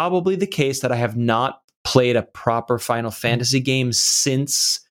probably the case that I have not played a proper Final Fantasy game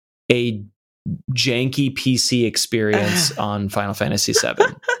since a janky PC experience on Final Fantasy VII.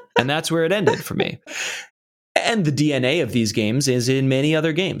 And that's where it ended for me. And the DNA of these games is in many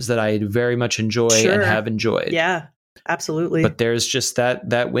other games that I very much enjoy and have enjoyed. Yeah, absolutely. But there's just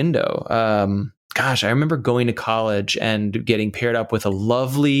that window. Gosh, I remember going to college and getting paired up with a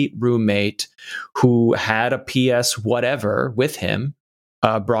lovely roommate who had a PS whatever with him,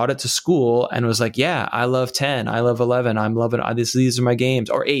 brought it to school and was like, yeah, I love 10. I love 11. I'm loving these are my games.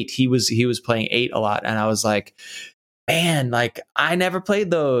 Or 8. He was playing 8 a lot. And I was like, man, like I never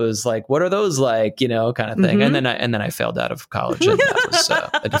played those. Like, what are those like, kind of thing. And then I failed out of college and that was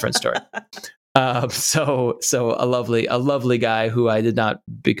a different story. So a lovely guy who I did not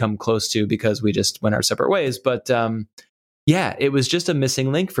become close to because we just went our separate ways. But it was just a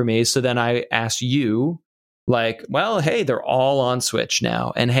missing link for me. So then I asked you, like, well, hey, they're all on Switch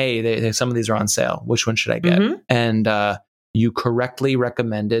now, and hey, some of these are on sale. Which one should I get? And you correctly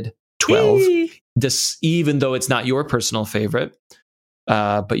recommended 12. This, even though it's not your personal favorite,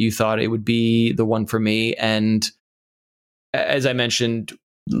 but you thought it would be the one for me. And as I mentioned,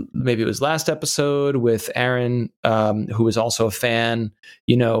 maybe it was last episode with Aaron, who was also a fan,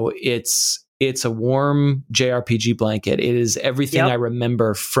 it's a warm JRPG blanket. It is everything I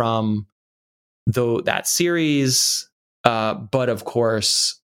remember from that series. But of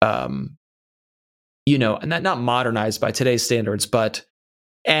course, and that not modernized by today's standards, but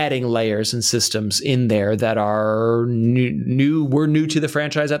adding layers and systems in there that are new were new to the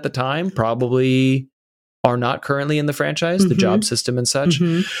franchise at the time, probably are not currently in the franchise, the job system and such.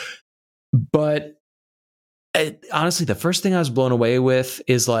 But honestly, the first thing I was blown away with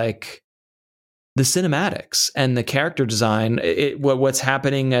is like the cinematics and the character design. What's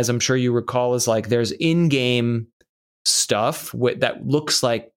happening, as I'm sure you recall, is like there's in-game stuff that looks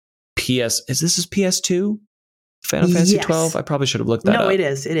like Is this PS2? Final Fantasy 12? I probably should have looked that up. No, it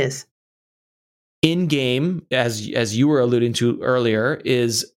is. in game, as you were alluding to earlier,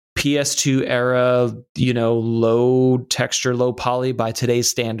 is PS2 era, low texture, low poly by today's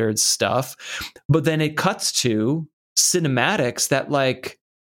standards stuff. But then it cuts to cinematics that like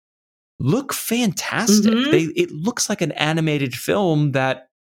look fantastic. It looks like an animated film that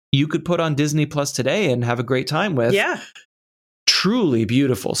you could put on Disney Plus today and have a great time with. Yeah. Truly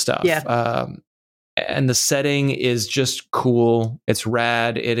beautiful stuff. Yeah. And the setting is just cool. It's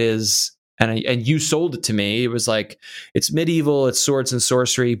rad. It is. And you sold it to me. It was like, it's medieval, it's swords and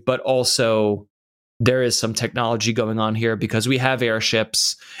sorcery, but also there is some technology going on here because we have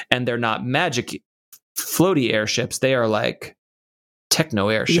airships and they're not magic floaty airships. They are like techno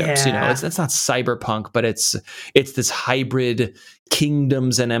airships. Yeah. It's not cyberpunk, but it's this hybrid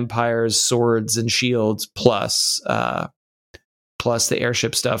kingdoms and empires, swords and shields, plus the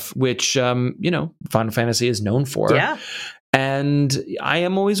airship stuff, which, Final Fantasy is known for. Yeah. And I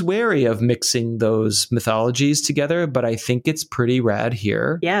am always wary of mixing those mythologies together, but I think it's pretty rad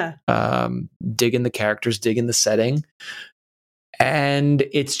here. Yeah. Digging the characters, digging the setting. And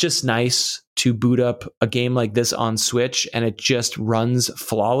it's just nice to boot up a game like this on Switch and it just runs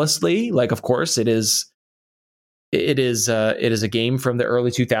flawlessly. Like, of course, it is a game from the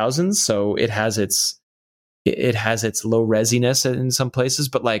early 2000s, so it has its low resiness in some places,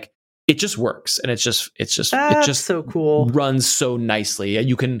 but like it just works, and it just so cool. Runs so nicely.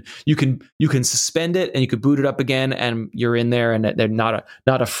 You can suspend it and you could boot it up again, and you're in there, and they're not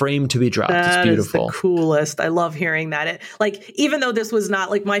a frame to be dropped. It's beautiful. Is the coolest. I love hearing that. Even though this was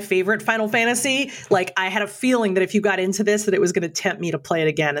not like my favorite Final Fantasy, like I had a feeling that if you got into this, that it was going to tempt me to play it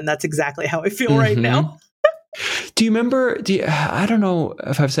again, and that's exactly how I feel right now. Do you remember? I don't know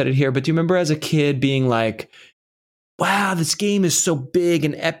if I've said it here, but do you remember as a kid being like, wow, this game is so big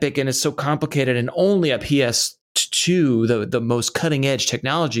and epic and it's so complicated, and only a PS2, the most cutting edge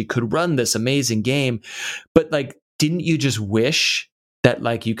technology, could run this amazing game. But like, didn't you just wish that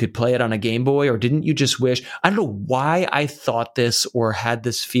like you could play it on a Game Boy? Or didn't you just wish? I don't know why I thought this or had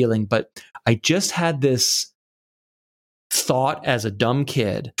this feeling, but I just had this thought as a dumb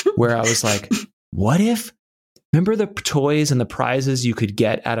kid where I was like, what if? Remember the toys and the prizes you could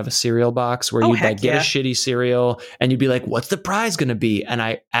get out of a cereal box where you'd like get a shitty cereal and you'd be like, what's the prize going to be? And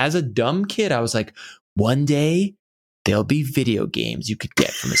I, as a dumb kid, I was like, one day there'll be video games you could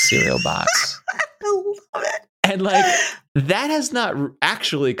get from a cereal box. I love it. And like, that has not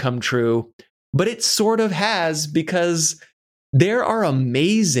actually come true, but it sort of has, because there are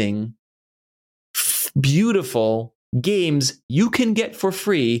amazing, beautiful games you can get for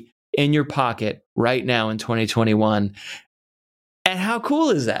free in your pocket right now in 2021. And how cool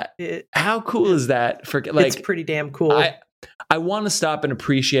is that? How cool is that? For like, it's pretty damn cool. I want to stop and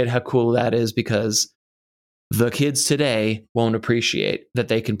appreciate how cool that is, because the kids today won't appreciate that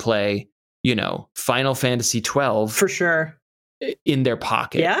they can play, Final Fantasy 12 for sure in their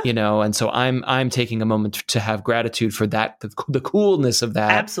pocket, and so I'm taking a moment to have gratitude for that, the coolness of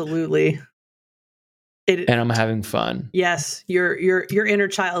that. Absolutely. And I'm having fun. Yes, your inner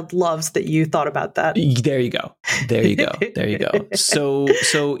child loves that you thought about that. There you go.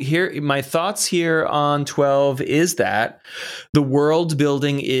 So here, my thoughts here on 12 is that the world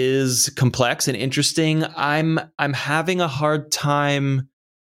building is complex and interesting. I'm having a hard time.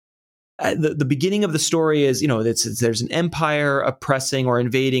 The beginning of the story is, there's an empire oppressing or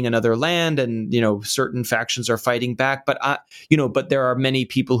invading another land, and certain factions are fighting back. But but there are many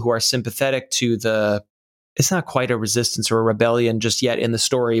people who are sympathetic to the. It's not quite a resistance or a rebellion just yet in the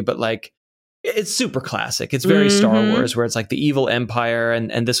story, but like it's super classic. It's very Star Wars, where it's like the evil empire,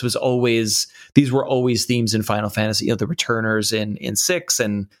 and these were always themes in Final Fantasy. The returners in 6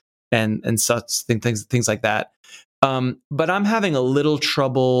 and such things like that. But I'm having a little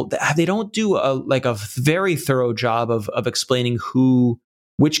trouble. They don't do a very thorough job of explaining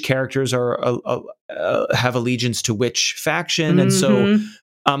which characters have allegiance to which faction, and so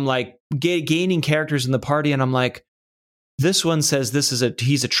I'm like gaining characters in the party, and I'm like, this one says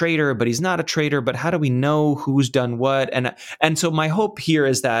he's a traitor, but he's not a traitor. But how do we know who's done what? And so my hope here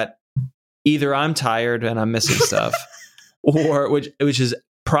is that either I'm tired and I'm missing stuff, or which is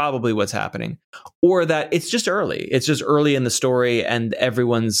probably what's happening, or that it's just early. It's just early in the story, and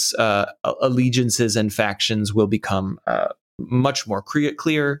everyone's allegiances and factions will become much more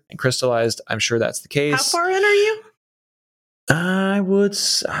clear and crystallized. I'm sure that's the case. How far in are you?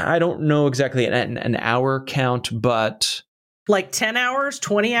 I don't know exactly an hour count, but like 10 hours,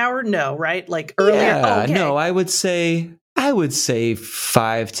 20 hours? No, right? Like earlier. Yeah, okay. No, I would say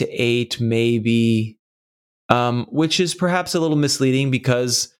 5 to 8, maybe, which is perhaps a little misleading,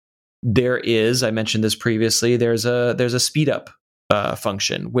 because there is, I mentioned this previously, there's a speed up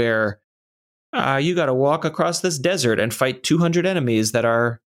function where you got to walk across this desert and fight 200 enemies that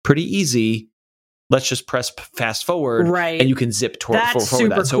are pretty easy. Let's just press fast forward, right? And you can zip forward. That's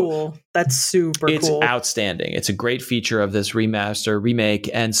super cool. That's super cool. It's outstanding. It's a great feature of this remake.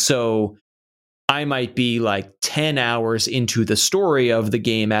 And so I might be like 10 hours into the story of the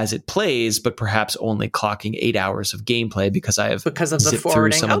game as it plays, but perhaps only clocking 8 hours of gameplay because I have because of the zipped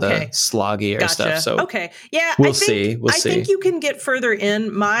forwarding. through some of the sloggier stuff. So yeah, we'll see. I think you can get further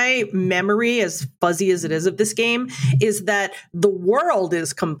in. My memory, as fuzzy as it is of this game, is that the world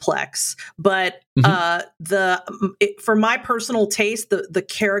is complex, but for my personal taste, the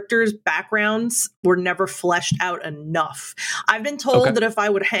characters' backgrounds were never fleshed out enough. I've been told that if I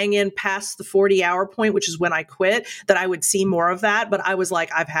would hang in past the 40-hour point, which is when I quit, that I would see more of that. But I was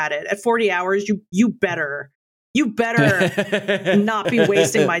like, I've had it. At 40 hours, you better not be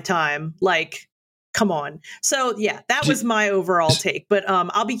wasting my time. Like, come on. So yeah, that was my overall take. But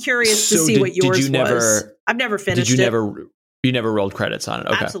I'll be curious to see what yours was. I've never finished it. You never rolled credits on it?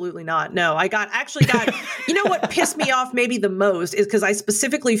 Okay. Absolutely not. No, I actually got, you know what pissed me off maybe the most is because I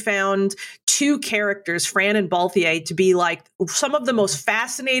specifically found two characters, Fran and Balthier, to be like some of the most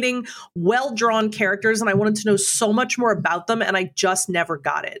fascinating, well-drawn characters. And I wanted to know so much more about them. And I just never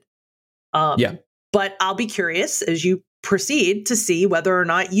got it. But I'll be curious as you proceed to see whether or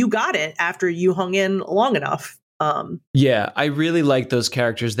not you got it after you hung in long enough. Yeah, I really like those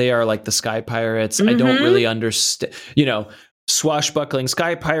characters. They are like the Sky Pirates. I don't really understand, swashbuckling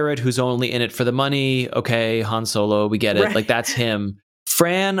Sky Pirate who's only in it for the money. Okay, Han Solo, we get it. Right. Like that's him.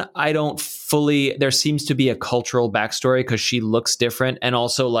 Fran, I don't fully, there seems to be a cultural backstory because she looks different. And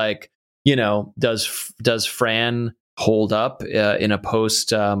also like, does Fran hold up in a post,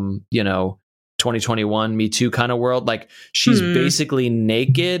 2021 Me Too kind of world? Like she's basically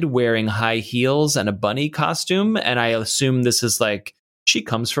naked wearing high heels and a bunny costume. And I assume this is like, she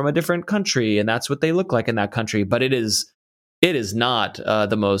comes from a different country and that's what they look like in that country. But it is not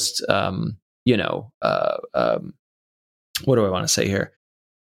the most, what do I want to say here?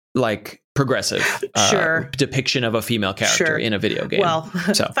 Like progressive depiction of a female character in a video game. Well,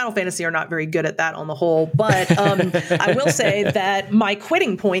 Final Fantasy are not very good at that on the whole, but I will say that my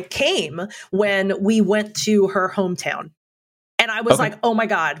quitting point came when we went to her hometown. And I was like, oh my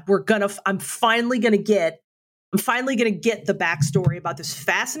God, I'm finally going to get the backstory about this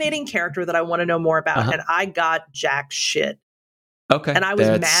fascinating character that I want to know more about. And I got jack shit. Okay. And I was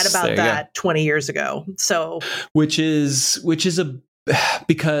mad about that 20 years ago. So, which is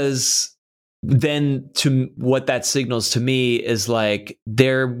because then to what that signals to me is like,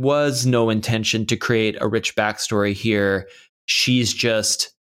 there was no intention to create a rich backstory here. She's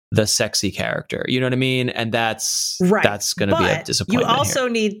just the sexy character. You know what I mean? And that's going to be a disappointment. You also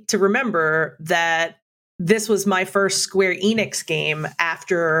need to remember that this was my first Square Enix game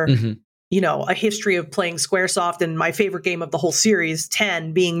after, a history of playing Squaresoft, and my favorite game of the whole series,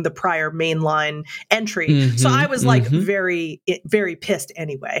 10, being the prior mainline entry. So I was like very, very pissed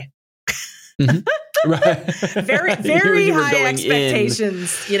anyway. Right. Very, very high expectations,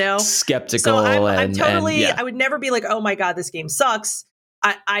 skeptical. So I'm totally, I would never be like, oh my God, this game sucks.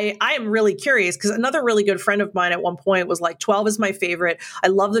 I am really curious because another really good friend of mine at one point was like, 12 is my favorite. I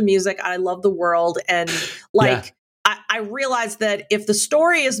love the music. I love the world. And I realized that if the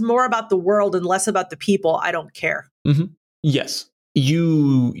story is more about the world and less about the people, I don't care. Yes.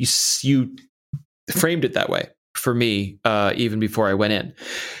 You framed it that way for me, even before I went in.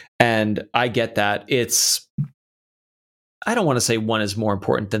 And I get that. I don't want to say one is more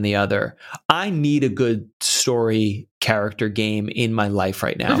important than the other. I need a good story character game in my life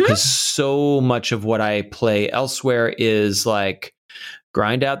right now because so much of what I play elsewhere is like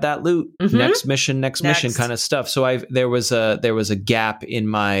grind out that loot, next mission kind of stuff. So there was a gap in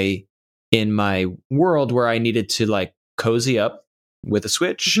my world where I needed to like cozy up with a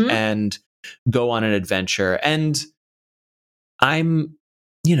Switch and go on an adventure. And I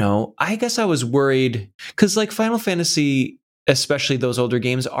guess I was worried because like Final Fantasy, especially those older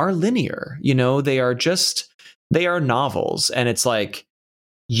games, are linear. They are novels, and it's like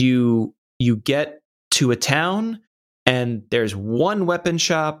you get to a town and there's one weapon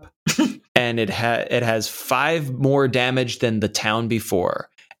shop and it has 5 more damage than the town before,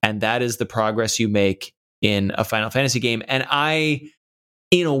 and that is the progress you make in a Final Fantasy game. And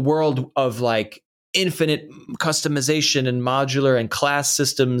in a world of like infinite customization and modular and class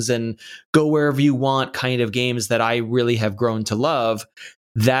systems and go wherever you want kind of games that I really have grown to love,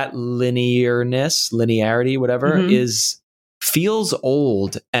 that linearity, whatever, feels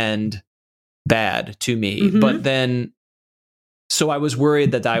old and bad to me. But then, so I was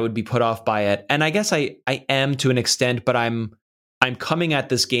worried that I would be put off by it. And I guess I am to an extent, but I'm coming at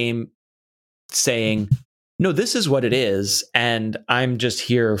this game saying, no, this is what it is, and I'm just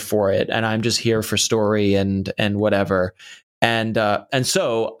here for it, and I'm just here for story and whatever. And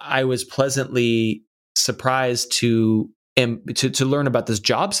so I was pleasantly surprised to learn about this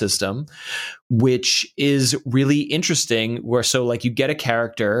job system, which is really interesting. Where so like you get a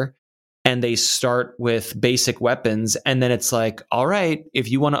character and they start with basic weapons, and then it's like, all right, if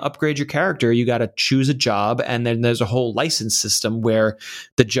you want to upgrade your character, you got to choose a job, and then there's a whole license system where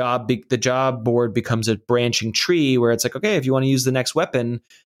the job board becomes a branching tree where it's like, okay, if you want to use the next weapon,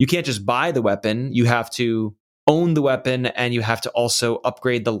 you can't just buy the weapon, you have to own the weapon, and you have to also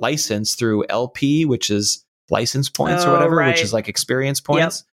upgrade the license through LP, which is license points or whatever, which is like experience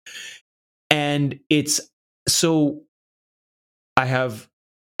points. Yep. And it's so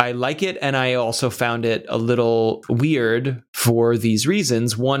I like it, and I also found it a little weird for these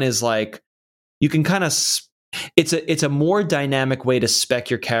reasons. One is like you can kind of it's a more dynamic way to spec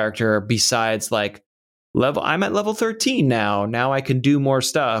your character besides like I'm at level 13 now I can do more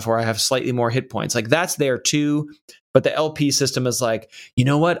stuff, or I have slightly more hit points. Like that's there too, but the LP system is like, you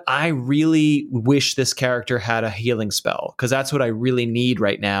know what, I really wish this character had a healing spell, because that's what I really need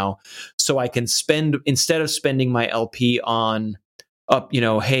right now, so I can spend, instead of spending my LP on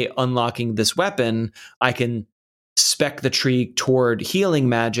hey, unlocking this weapon, I can spec the tree toward healing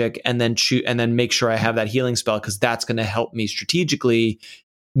magic and then make sure I have that healing spell, because that's going to help me strategically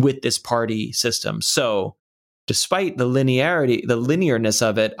with this party system. So despite the linearness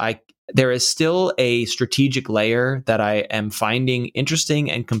of it, there is still a strategic layer that I am finding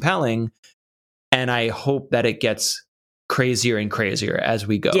interesting and compelling, and I hope that it gets crazier and crazier as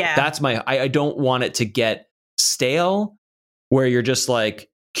we go. Yeah. That's I don't want it to get stale, where you're just like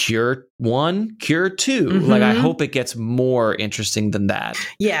cure 1, cure 2. Mm-hmm. Like I hope it gets more interesting than that.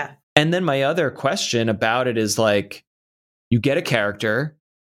 Yeah. And then my other question about it is like, you get a character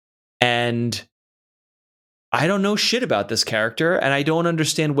and I don't know shit about this character, and I don't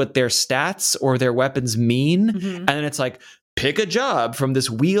understand what their stats or their weapons mean. Mm-hmm. And then it's like, pick a job from this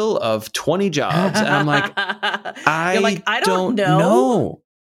wheel of 20 jobs. And I'm like, I don't know.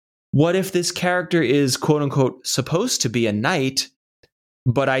 What if this character is quote unquote supposed to be a knight,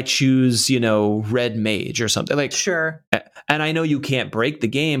 but I choose, red mage or something? Like, sure. And I know you can't break the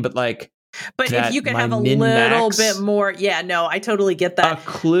game, but like, but if you can have a little bit more, yeah, no, I totally get that. A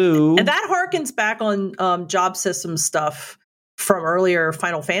clue. And that harkens back on job system stuff from earlier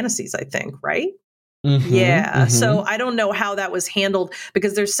Final Fantasies, I think, right? Mm-hmm, yeah. Mm-hmm. So I don't know how that was handled,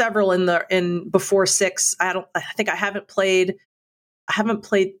 because there's several in before 6. I haven't played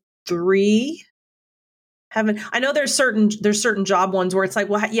 3. I know there's certain job ones where it's like,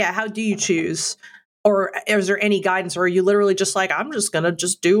 well, yeah, how do you choose? Or is there any guidance, or are you literally just like, I'm just going to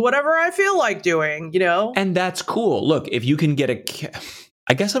just do whatever I feel like doing, And that's cool. Look, if you can get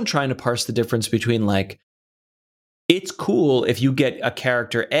I guess I'm trying to parse the difference between like, it's cool if you get a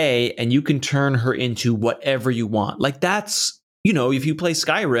character A and you can turn her into whatever you want. Like that's, if you play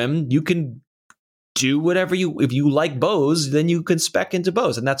Skyrim, you can do whatever if you like bows, then you can spec into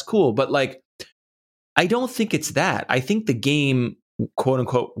bows, and that's cool. But like, I don't think it's that. I think the game, quote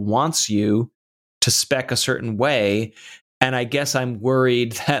unquote, wants you to spec a certain way. And I guess I'm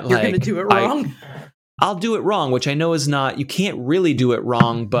worried that you're going to do it wrong. I'll do it wrong, which I know is not, you can't really do it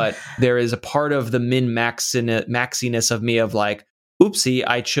wrong, but there is a part of the maxiness of me of like, oopsie,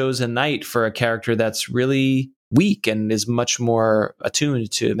 I chose a knight for a character that's really weak and is much more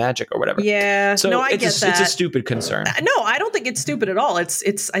attuned to magic or whatever. Yeah. So no, I get that. It's a stupid concern. No, I don't think it's stupid at all. I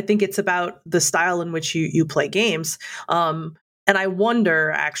think it's about the style in which you play games. And I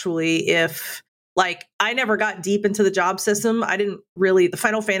wonder actually if, like, I never got deep into the job system. I didn't really, the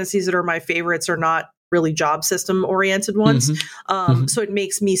Final Fantasies that are my favorites are not really job system oriented ones. Mm-hmm. So it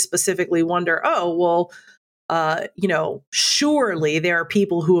makes me specifically wonder, surely there are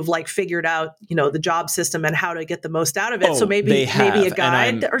people who have like figured out, the job system and how to get the most out of it. So maybe a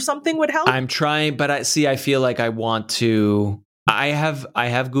guide or something would help. I'm trying, but I feel like I want to, I have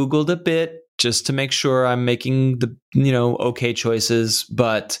Googled a bit just to make sure I'm making the, okay choices,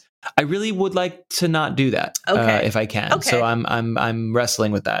 but I really would like to not do that if I can. Okay. So I'm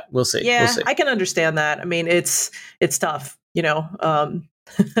wrestling with that. We'll see. Yeah, we'll see. I can understand that. I mean, it's tough, you don't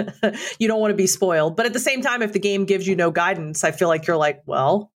want to be spoiled, but at the same time, if the game gives you no guidance, I feel like you're like,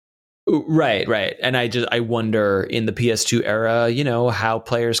 well, right. And I wonder in the PS2 era, how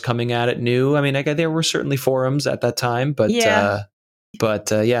players coming at it knew. I mean, there were certainly forums at that time, but yeah,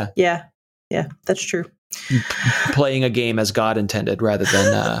 that's true. Playing a game as God intended rather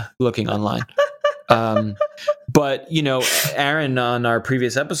than looking online. But Aaron on our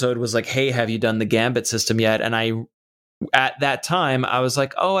previous episode was like, hey, have you done the Gambit system yet? And at that time, I was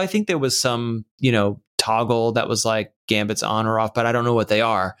like, oh, I think there was some, toggle that was like gambits on or off, but I don't know what they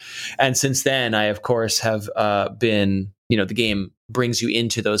are. And since then, I, of course, have been, the game brings you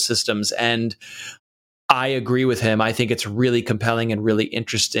into those systems. And I agree with him. I think it's really compelling and really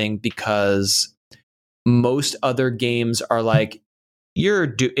interesting because most other games are like,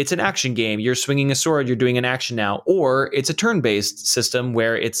 it's an action game. You're swinging a sword. You're doing an action now. Or it's a turn-based system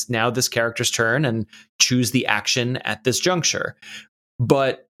where it's now this character's turn and choose the action at this juncture.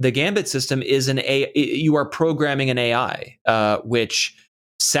 But the Gambit system is you are programming an AI, which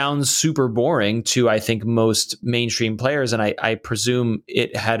sounds super boring to, I think, most mainstream players. And I presume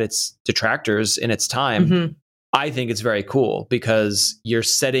it had its detractors in its time. Mm-hmm. I think it's very cool because you're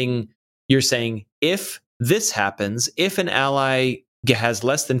saying, if this happens, if an ally has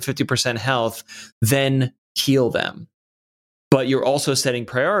less than 50% health, then heal them. But you're also setting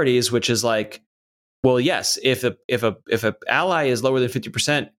priorities, which is like, well, yes, if a ally is lower than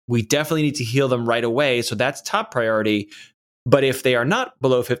 50%, we definitely need to heal them right away. So that's top priority. But if they are not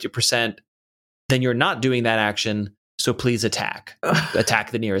below 50%, then you're not doing that action. So please attack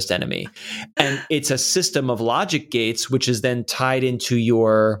the nearest enemy. And it's a system of logic gates, which is then tied into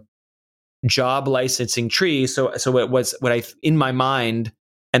your job licensing tree. So it was what I, in my mind,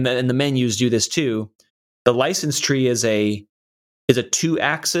 and the menus do this too. The license tree is a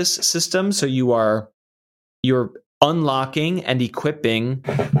 2-axis system. So you're unlocking and equipping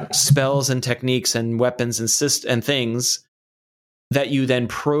spells and techniques and weapons and things that you then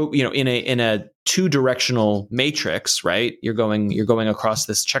in a 2-directional matrix, right? You're going across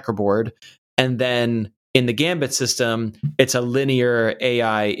this checkerboard, and then in the Gambit system, it's a linear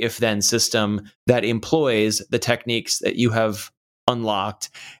AI if-then system that employs the techniques that you have unlocked.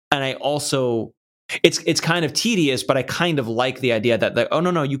 And I also, it's kind of tedious, but I kind of like the idea that, oh,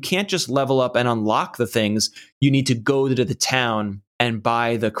 no, you can't just level up and unlock the things. You need to go to the town and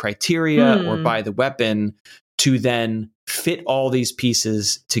buy the criteria or buy the weapon to then fit all these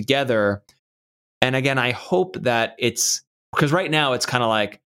pieces together. And again, I hope that because right now it's kind of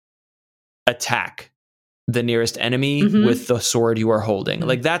like attack the nearest enemy with the sword you are holding.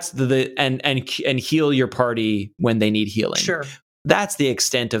 Like that's and heal your party when they need healing. Sure. That's the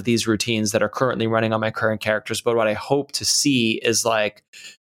extent of these routines that are currently running on my current characters. But what I hope to see is like,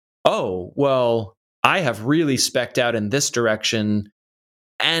 oh, well, I have really specced out in this direction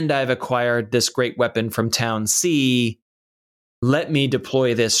and I've acquired this great weapon from town C. Let me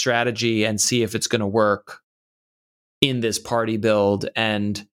deploy this strategy and see if it's going to work in this party build.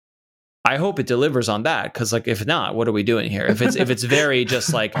 And I hope it delivers on that, because like if not, what are we doing here? If it's very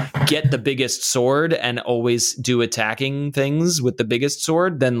just like get the biggest sword and always do attacking things with the biggest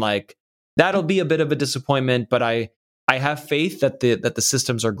sword, then like that'll be a bit of a disappointment. But I have faith that the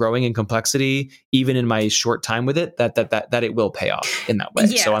systems are growing in complexity, even in my short time with it, that it will pay off in that way.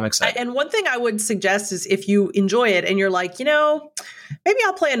 Yeah. So I'm excited. And one thing I would suggest is if you enjoy it and you're like, maybe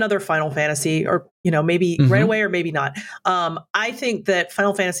I'll play another Final Fantasy, or maybe right away or maybe not. I think that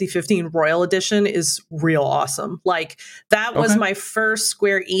Final Fantasy 15 Royal Edition is real awesome. Like that was my first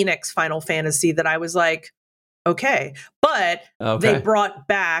Square Enix Final Fantasy that I was like, okay. But they brought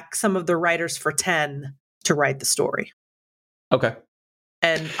back some of the writers for 10 to write the story. Okay.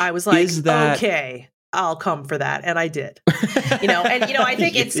 And I was like, okay, I'll come for that. And I did. I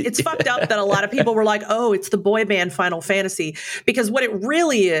think it's fucked up that a lot of people were like, oh, it's the boy band Final Fantasy. Because what it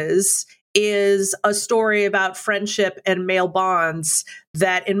really is a story about friendship and male bonds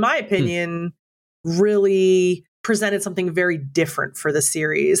that, in my opinion, really presented something very different for the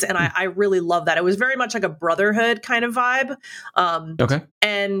series. And I really love that. It was very much like a brotherhood kind of vibe.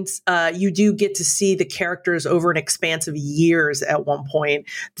 And you do get to see the characters over an expanse of years at one point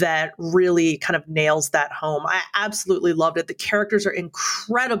that really kind of nails that home. I absolutely loved it. The characters are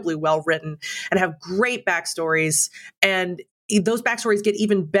incredibly well written and have great backstories. And those backstories get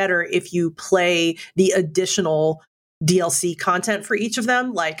even better if you play the additional DLC content for each of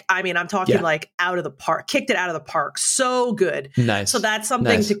them. Like, I mean, I'm talking like out of the park, kicked it out of the park. So good. Nice. So that's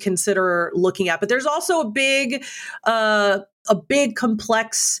something to consider looking at. But there's also a big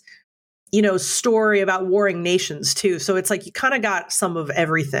complex, story about warring nations too. So it's like you kind of got some of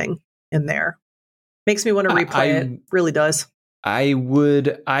everything in there. Makes me want to replay it. Really does. I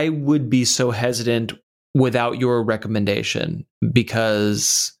would be so hesitant without your recommendation,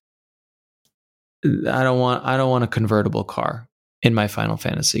 because I don't want a convertible car in my Final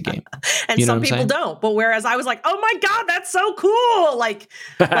Fantasy game. And some people don't. But whereas I was like, oh my God, that's so cool. Like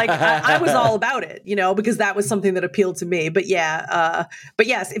I was all about it, because that was something that appealed to me. But yeah, but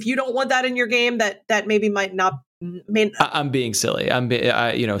yes, if you don't want that in your game, that maybe might not mean, I'm being silly.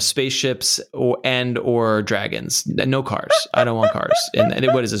 Spaceships or dragons. No cars. I don't want cars. And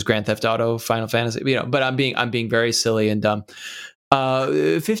what is this? Grand Theft Auto, Final Fantasy. But I'm being very silly and dumb.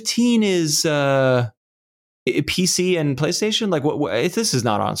 15 is PC and PlayStation. Like, what if this is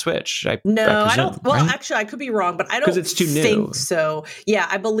not on Switch? I don't. Well, right? Actually, I could be wrong, but I don't. 'Cause it's too new. Think so. Yeah,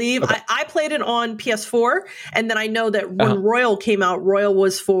 I believe I played it on PS4, and then I know that when Royal came out, Royal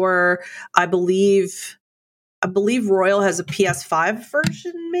was for I believe Royal has a PS5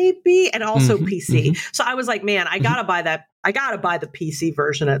 version, maybe, and also PC. So I was like, man, I gotta buy that. I gotta buy the PC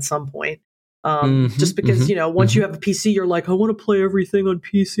version at some point. Just because, once you have a PC, you're like, I want to play everything on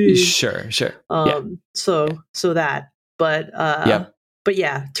PC. Sure. So that, but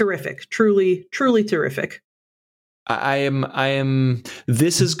yeah, terrific. Truly terrific. I am,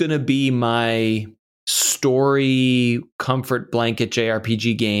 this is going to be my story comfort blanket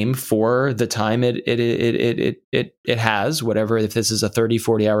JRPG game for the time it has, whatever. If this is a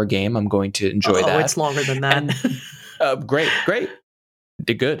 30-40 hour game, I'm going to enjoy that. It's longer than that. And, great.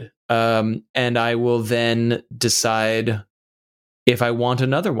 Did good. And I will then decide if I want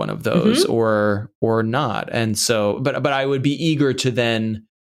another one of those or not. And so, but I would be eager to then,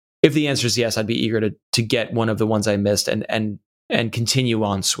 if the answer is yes, I'd be eager to get one of the ones I missed and continue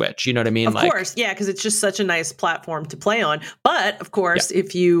on Switch. You know what I mean? Of course, yeah, because it's just such a nice platform to play on. But of course,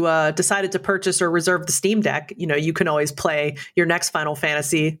 if you decided to purchase or reserve the Steam Deck, you can always play your next Final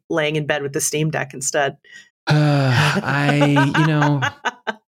Fantasy laying in bed with the Steam Deck instead. I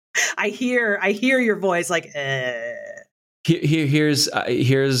hear your voice like. Here's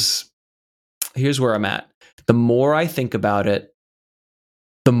where I'm at. The more I think about it,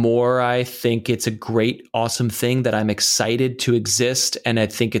 the more I think it's a great, awesome thing that I'm excited to exist, and I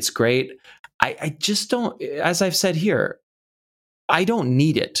think it's great. I just don't, as I've said here, I don't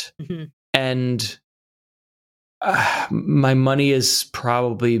need it, and my money is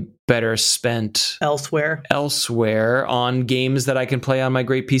probably better spent elsewhere on games that I can play on my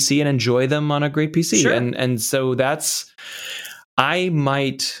great PC and enjoy them on a great PC. Sure. And so I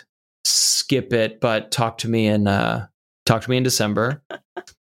might skip it, but talk to me in December.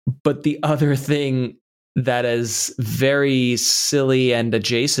 But the other thing that is very silly and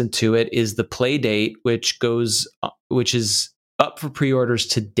adjacent to it is the Playdate, which is up for pre-orders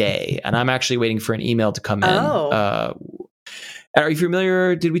today, and I'm actually waiting for an email to come in. Are you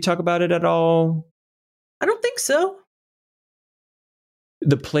familiar? Did we talk about it at all? I don't think so.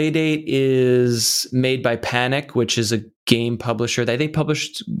 The Playdate is made by Panic, which is a game publisher. They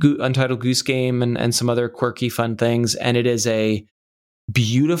published Untitled Goose Game and some other quirky, fun things, and it is a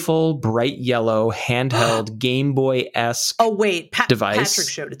beautiful, bright yellow, handheld Game Boy-esque device. Patrick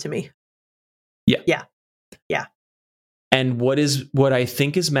showed it to me. Yeah. And what I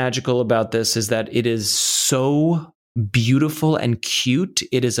think is magical about this is that it is so beautiful and cute.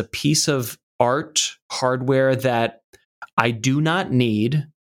 It is a piece of art hardware that I do not need,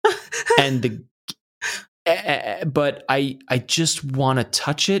 but I just want to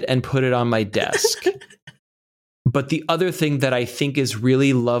touch it and put it on my desk. But the other thing that I think is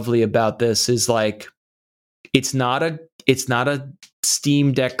really lovely about this is like it's not a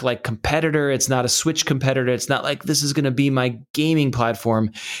Steam Deck like competitor. It's not a Switch competitor. It's not like this is going to be my gaming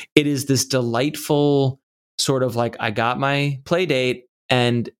platform. It is this delightful sort of like I got my Playdate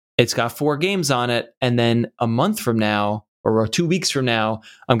and it's got 4 games on it. And then a month from now or 2 weeks from now,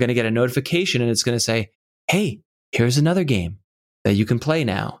 I'm going to get a notification and it's going to say, hey, here's another game that you can play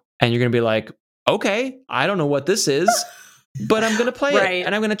now. And you're going to be like, okay, I don't know what this is, but I'm going to play it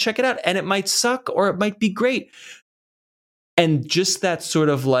and I'm going to check it out. And it might suck or it might be great. And just that sort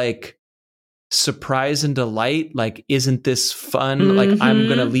of like surprise and delight, like, isn't this fun? Like, I'm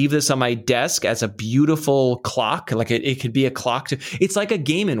going to leave this on my desk as a beautiful clock. Like it could be a clock. It's like a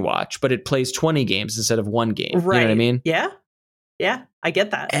Game & Watch, but it plays 20 games instead of 1 game. Right. You know what I mean? Yeah, I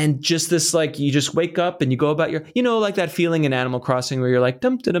get that. And just this, like, you just wake up and you go about your, like that feeling in Animal Crossing where you're like,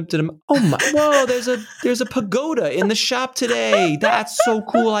 dum dum dum. Oh my, whoa! There's a pagoda in the shop today. That's so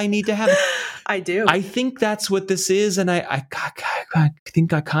cool. I need to have it. I do. I think that's what this is, and I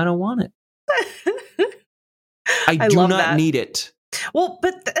think I kind of want it. I do not need it. Well,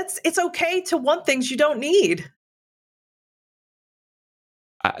 but it's okay to want things you don't need.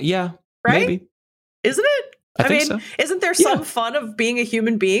 Yeah, right? Maybe. Isn't it? I mean, so. Isn't there some fun of being a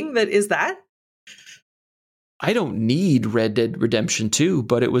human being that is that? I don't need Red Dead Redemption 2,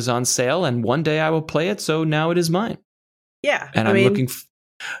 but it was on sale, and one day I will play it, so now it is mine. Yeah, and I'm looking forward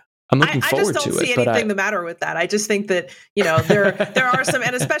to it. I just don't see anything the matter with that. I just think that there are some,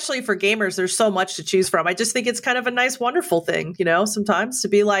 and especially for gamers, there's so much to choose from. I just think it's kind of a nice, wonderful thing, sometimes to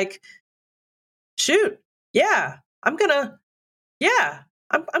be like, shoot, yeah, I'm gonna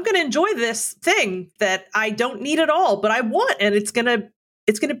enjoy this thing that I don't need at all, but I want, and it's gonna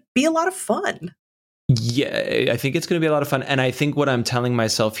be a lot of fun. Yeah, I think it's going to be a lot of fun. And I think what I'm telling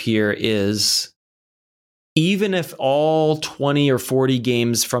myself here is, even if all 20 or 40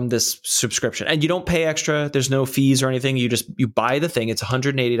 games from this subscription, and you don't pay extra, there's no fees or anything, you buy the thing, it's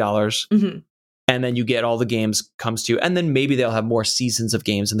 $180. Mm-hmm. And then you get all the games comes to you. And then maybe they'll have more seasons of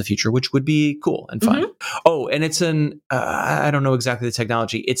games in the future, which would be cool and fun. Mm-hmm. Oh, and it's I don't know exactly the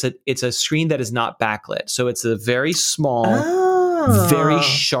technology. It's a screen that is not backlit. So it's a very small, very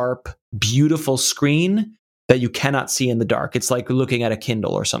sharp, beautiful screen that you cannot see in the dark. It's like looking at a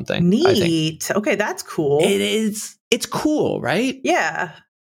Kindle or something. Neat. Okay, that's cool. It is. It's cool, right? Yeah.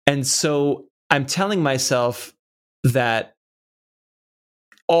 And so I'm telling myself that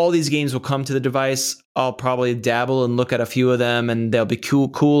all these games will come to the device. I'll probably dabble and look at a few of them, and they'll be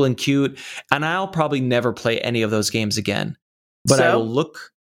cool and cute. And I'll probably never play any of those games again. But I will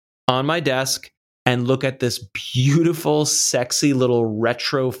look on my desk and look at this beautiful, sexy little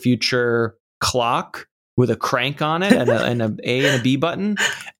retro future clock with a crank on it and an A and a B button.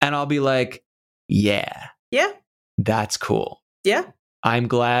 And I'll be like, yeah, that's cool. Yeah. I'm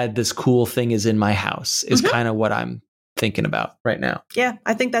glad this cool thing is in my house is kind of what I'm thinking about right now. Yeah,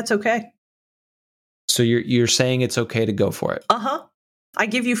 I think that's okay. So you're saying it's okay to go for it? Uh-huh. I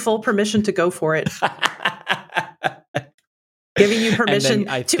give you full permission to go for it. Giving you permission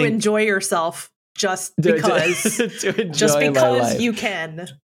to enjoy yourself just because. Just because you can.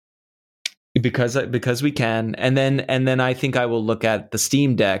 Because we can. And then I think I will look at the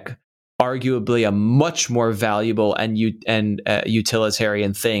Steam Deck, arguably a much more valuable and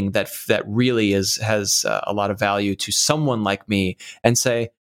utilitarian thing that really has a lot of value to someone like me, and say,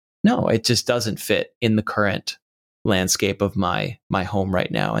 no, it just doesn't fit in the current landscape of my home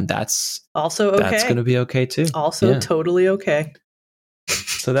right now, and that's also okay. That's going to be okay too. Also totally okay.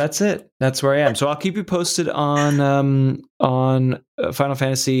 So that's it. That's where I am. So I'll keep you posted on Final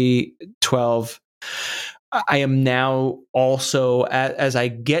Fantasy 12. I am now also, as I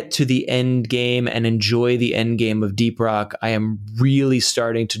get to the end game and enjoy the end game of Deep Rock, I am really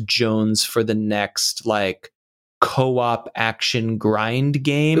starting to jones for the next co-op action grind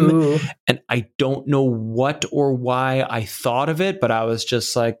game. Ooh. And I don't know what or why I thought of it, but I was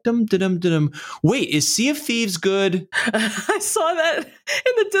just like, dum. Wait, is Sea of Thieves good? I saw that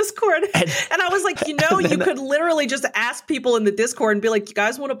in the Discord. And I was like, you could literally just ask people in the Discord and be like, you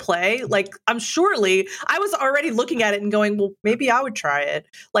guys want to play? Like, I was already looking at it and going, well, maybe I would try it.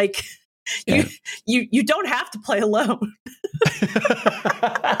 Like, you don't have to play alone.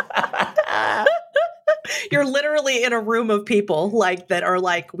 You're literally in a room of people that are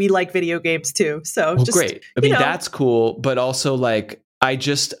we like video games too. So great. I mean, that's cool. But also I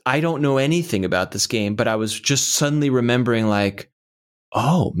don't know anything about this game, but I was just suddenly remembering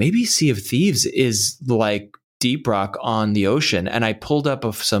oh, maybe Sea of Thieves is like Deep Rock on the ocean. And I pulled up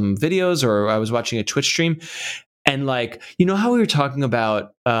some videos, or I was watching a Twitch stream, and how we were talking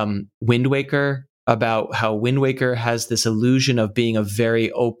about Wind Waker, about how Wind Waker has this illusion of being a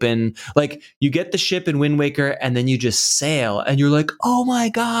very open, you get the ship in Wind Waker and then you just sail and you're like, oh my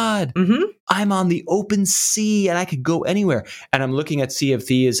God, I'm on the open sea and I could go anywhere. And I'm looking at Sea of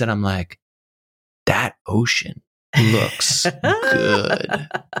Thieves and I'm like, that ocean looks good.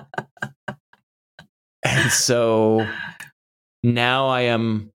 And so now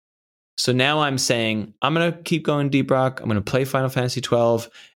I'm saying, I'm going to keep going Deep Rock. I'm going to play Final Fantasy 12.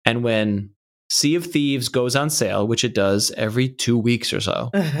 And when Sea of Thieves goes on sale, which it does every 2 weeks or so,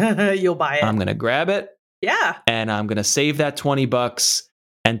 you'll buy it. I'm going to grab it. Yeah. And I'm going to save that $20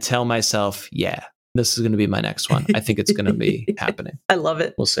 and tell myself, yeah, this is going to be my next one. I think it's going to be happening. I love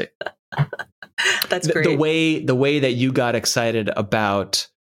it. We'll see. That's great. The way that you got excited about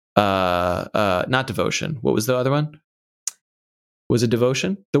not Devotion. What was the other one? Was it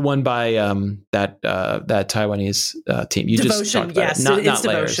Devotion? The one by that Taiwanese team. You Devotion, just talked about yes, it. Not it's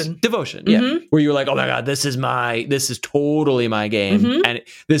Layers. Devotion. Devotion, yeah. Where you're like, oh my God, this is totally my game. And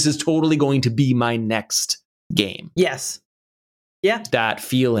this is totally going to be my next game. Yes. Yeah. That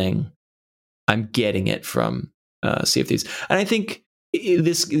feeling, I'm getting it from Sea of Thieves. And I think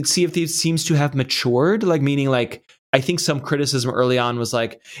this Sea of Thieves seems to have matured, meaning I think some criticism early on was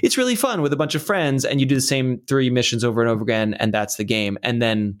it's really fun with a bunch of friends and you do the same 3 missions over and over again and that's the game. And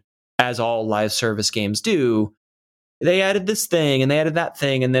then, as all live service games do, they added this thing and they added that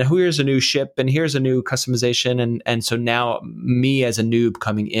thing, and then here's a new ship and here's a new customization. And so now, me as a noob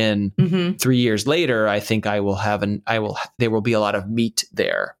coming in 3 years later, I think there will be a lot of meat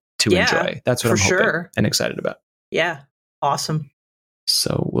there to enjoy. That's what I'm hoping and excited about. Yeah. Awesome.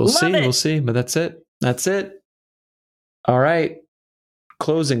 So we'll see, but that's it. That's it. All right.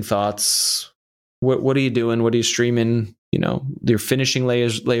 Closing thoughts. What are you doing? What are you streaming? You know, you're finishing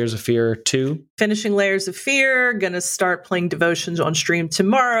Layers of Fear 2. Finishing Layers of Fear. Going to start playing Devotions on stream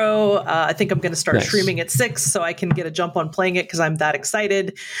tomorrow. I think I'm going to start streaming at 6 so I can get a jump on playing it because I'm that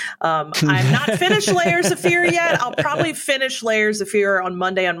excited. I'm not finished Layers of Fear yet. I'll probably finish Layers of Fear on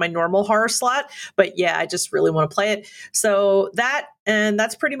Monday on my normal horror slot. But yeah, I just really want to play it. So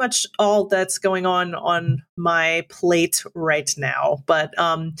that's pretty much all that's going on my plate right now. But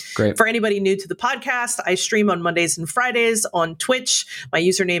Great. For anybody new to the podcast, I stream on Mondays and Fridays on Twitch. My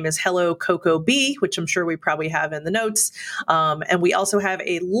username is HelloCocoB, which I'm sure we probably have in the notes. And we also have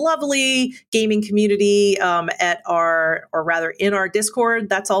a lovely gaming community in our Discord.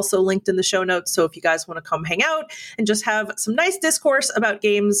 That's also linked in the show notes. So if you guys want to come hang out and just have some nice discourse about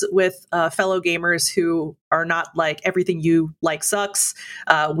games with fellow gamers who are not like everything you like sucks,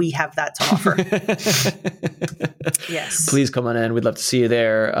 we have that to offer. Yes. Please come on in. We'd love to see you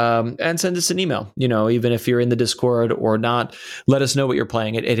there. And send us an email. You know, even if you're in the Discord or not, let us know what you're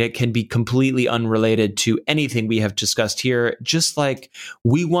playing. It can be completely unrelated to anything we have discussed here. Just like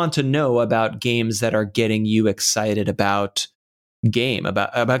we want to know about games that are getting you excited about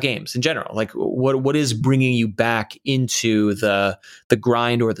games in general. Like what is bringing you back into the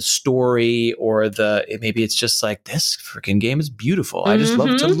grind or the story, or maybe it's just like, this freaking game is beautiful. I just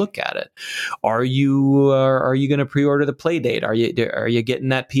love to look at it. Are you going to pre-order the Playdate? Are you getting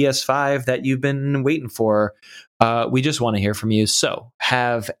that PS5 that you've been waiting for? We just want to hear from you. So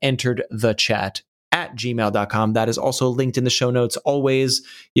have entered the chat at gmail.com. That is also linked in the show notes. Always,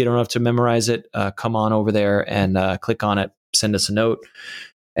 you don't have to memorize it. Come on over there and click on it. Send us a note.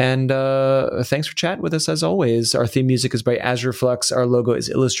 And thanks for chatting with us as always. Our theme music is by Azure Flux. Our logo is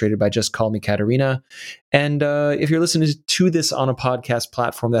illustrated by Just Call Me Katarina. And if you're listening to this on a podcast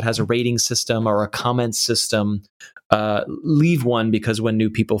platform that has a rating system or a comment system, leave one, because when new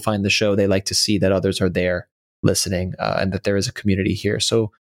people find the show, they like to see that others are there listening and that there is a community here.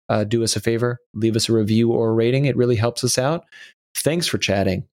 So do us a favor, leave us a review or a rating. It really helps us out. Thanks for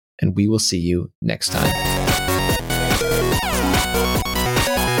chatting, and we will see you next time.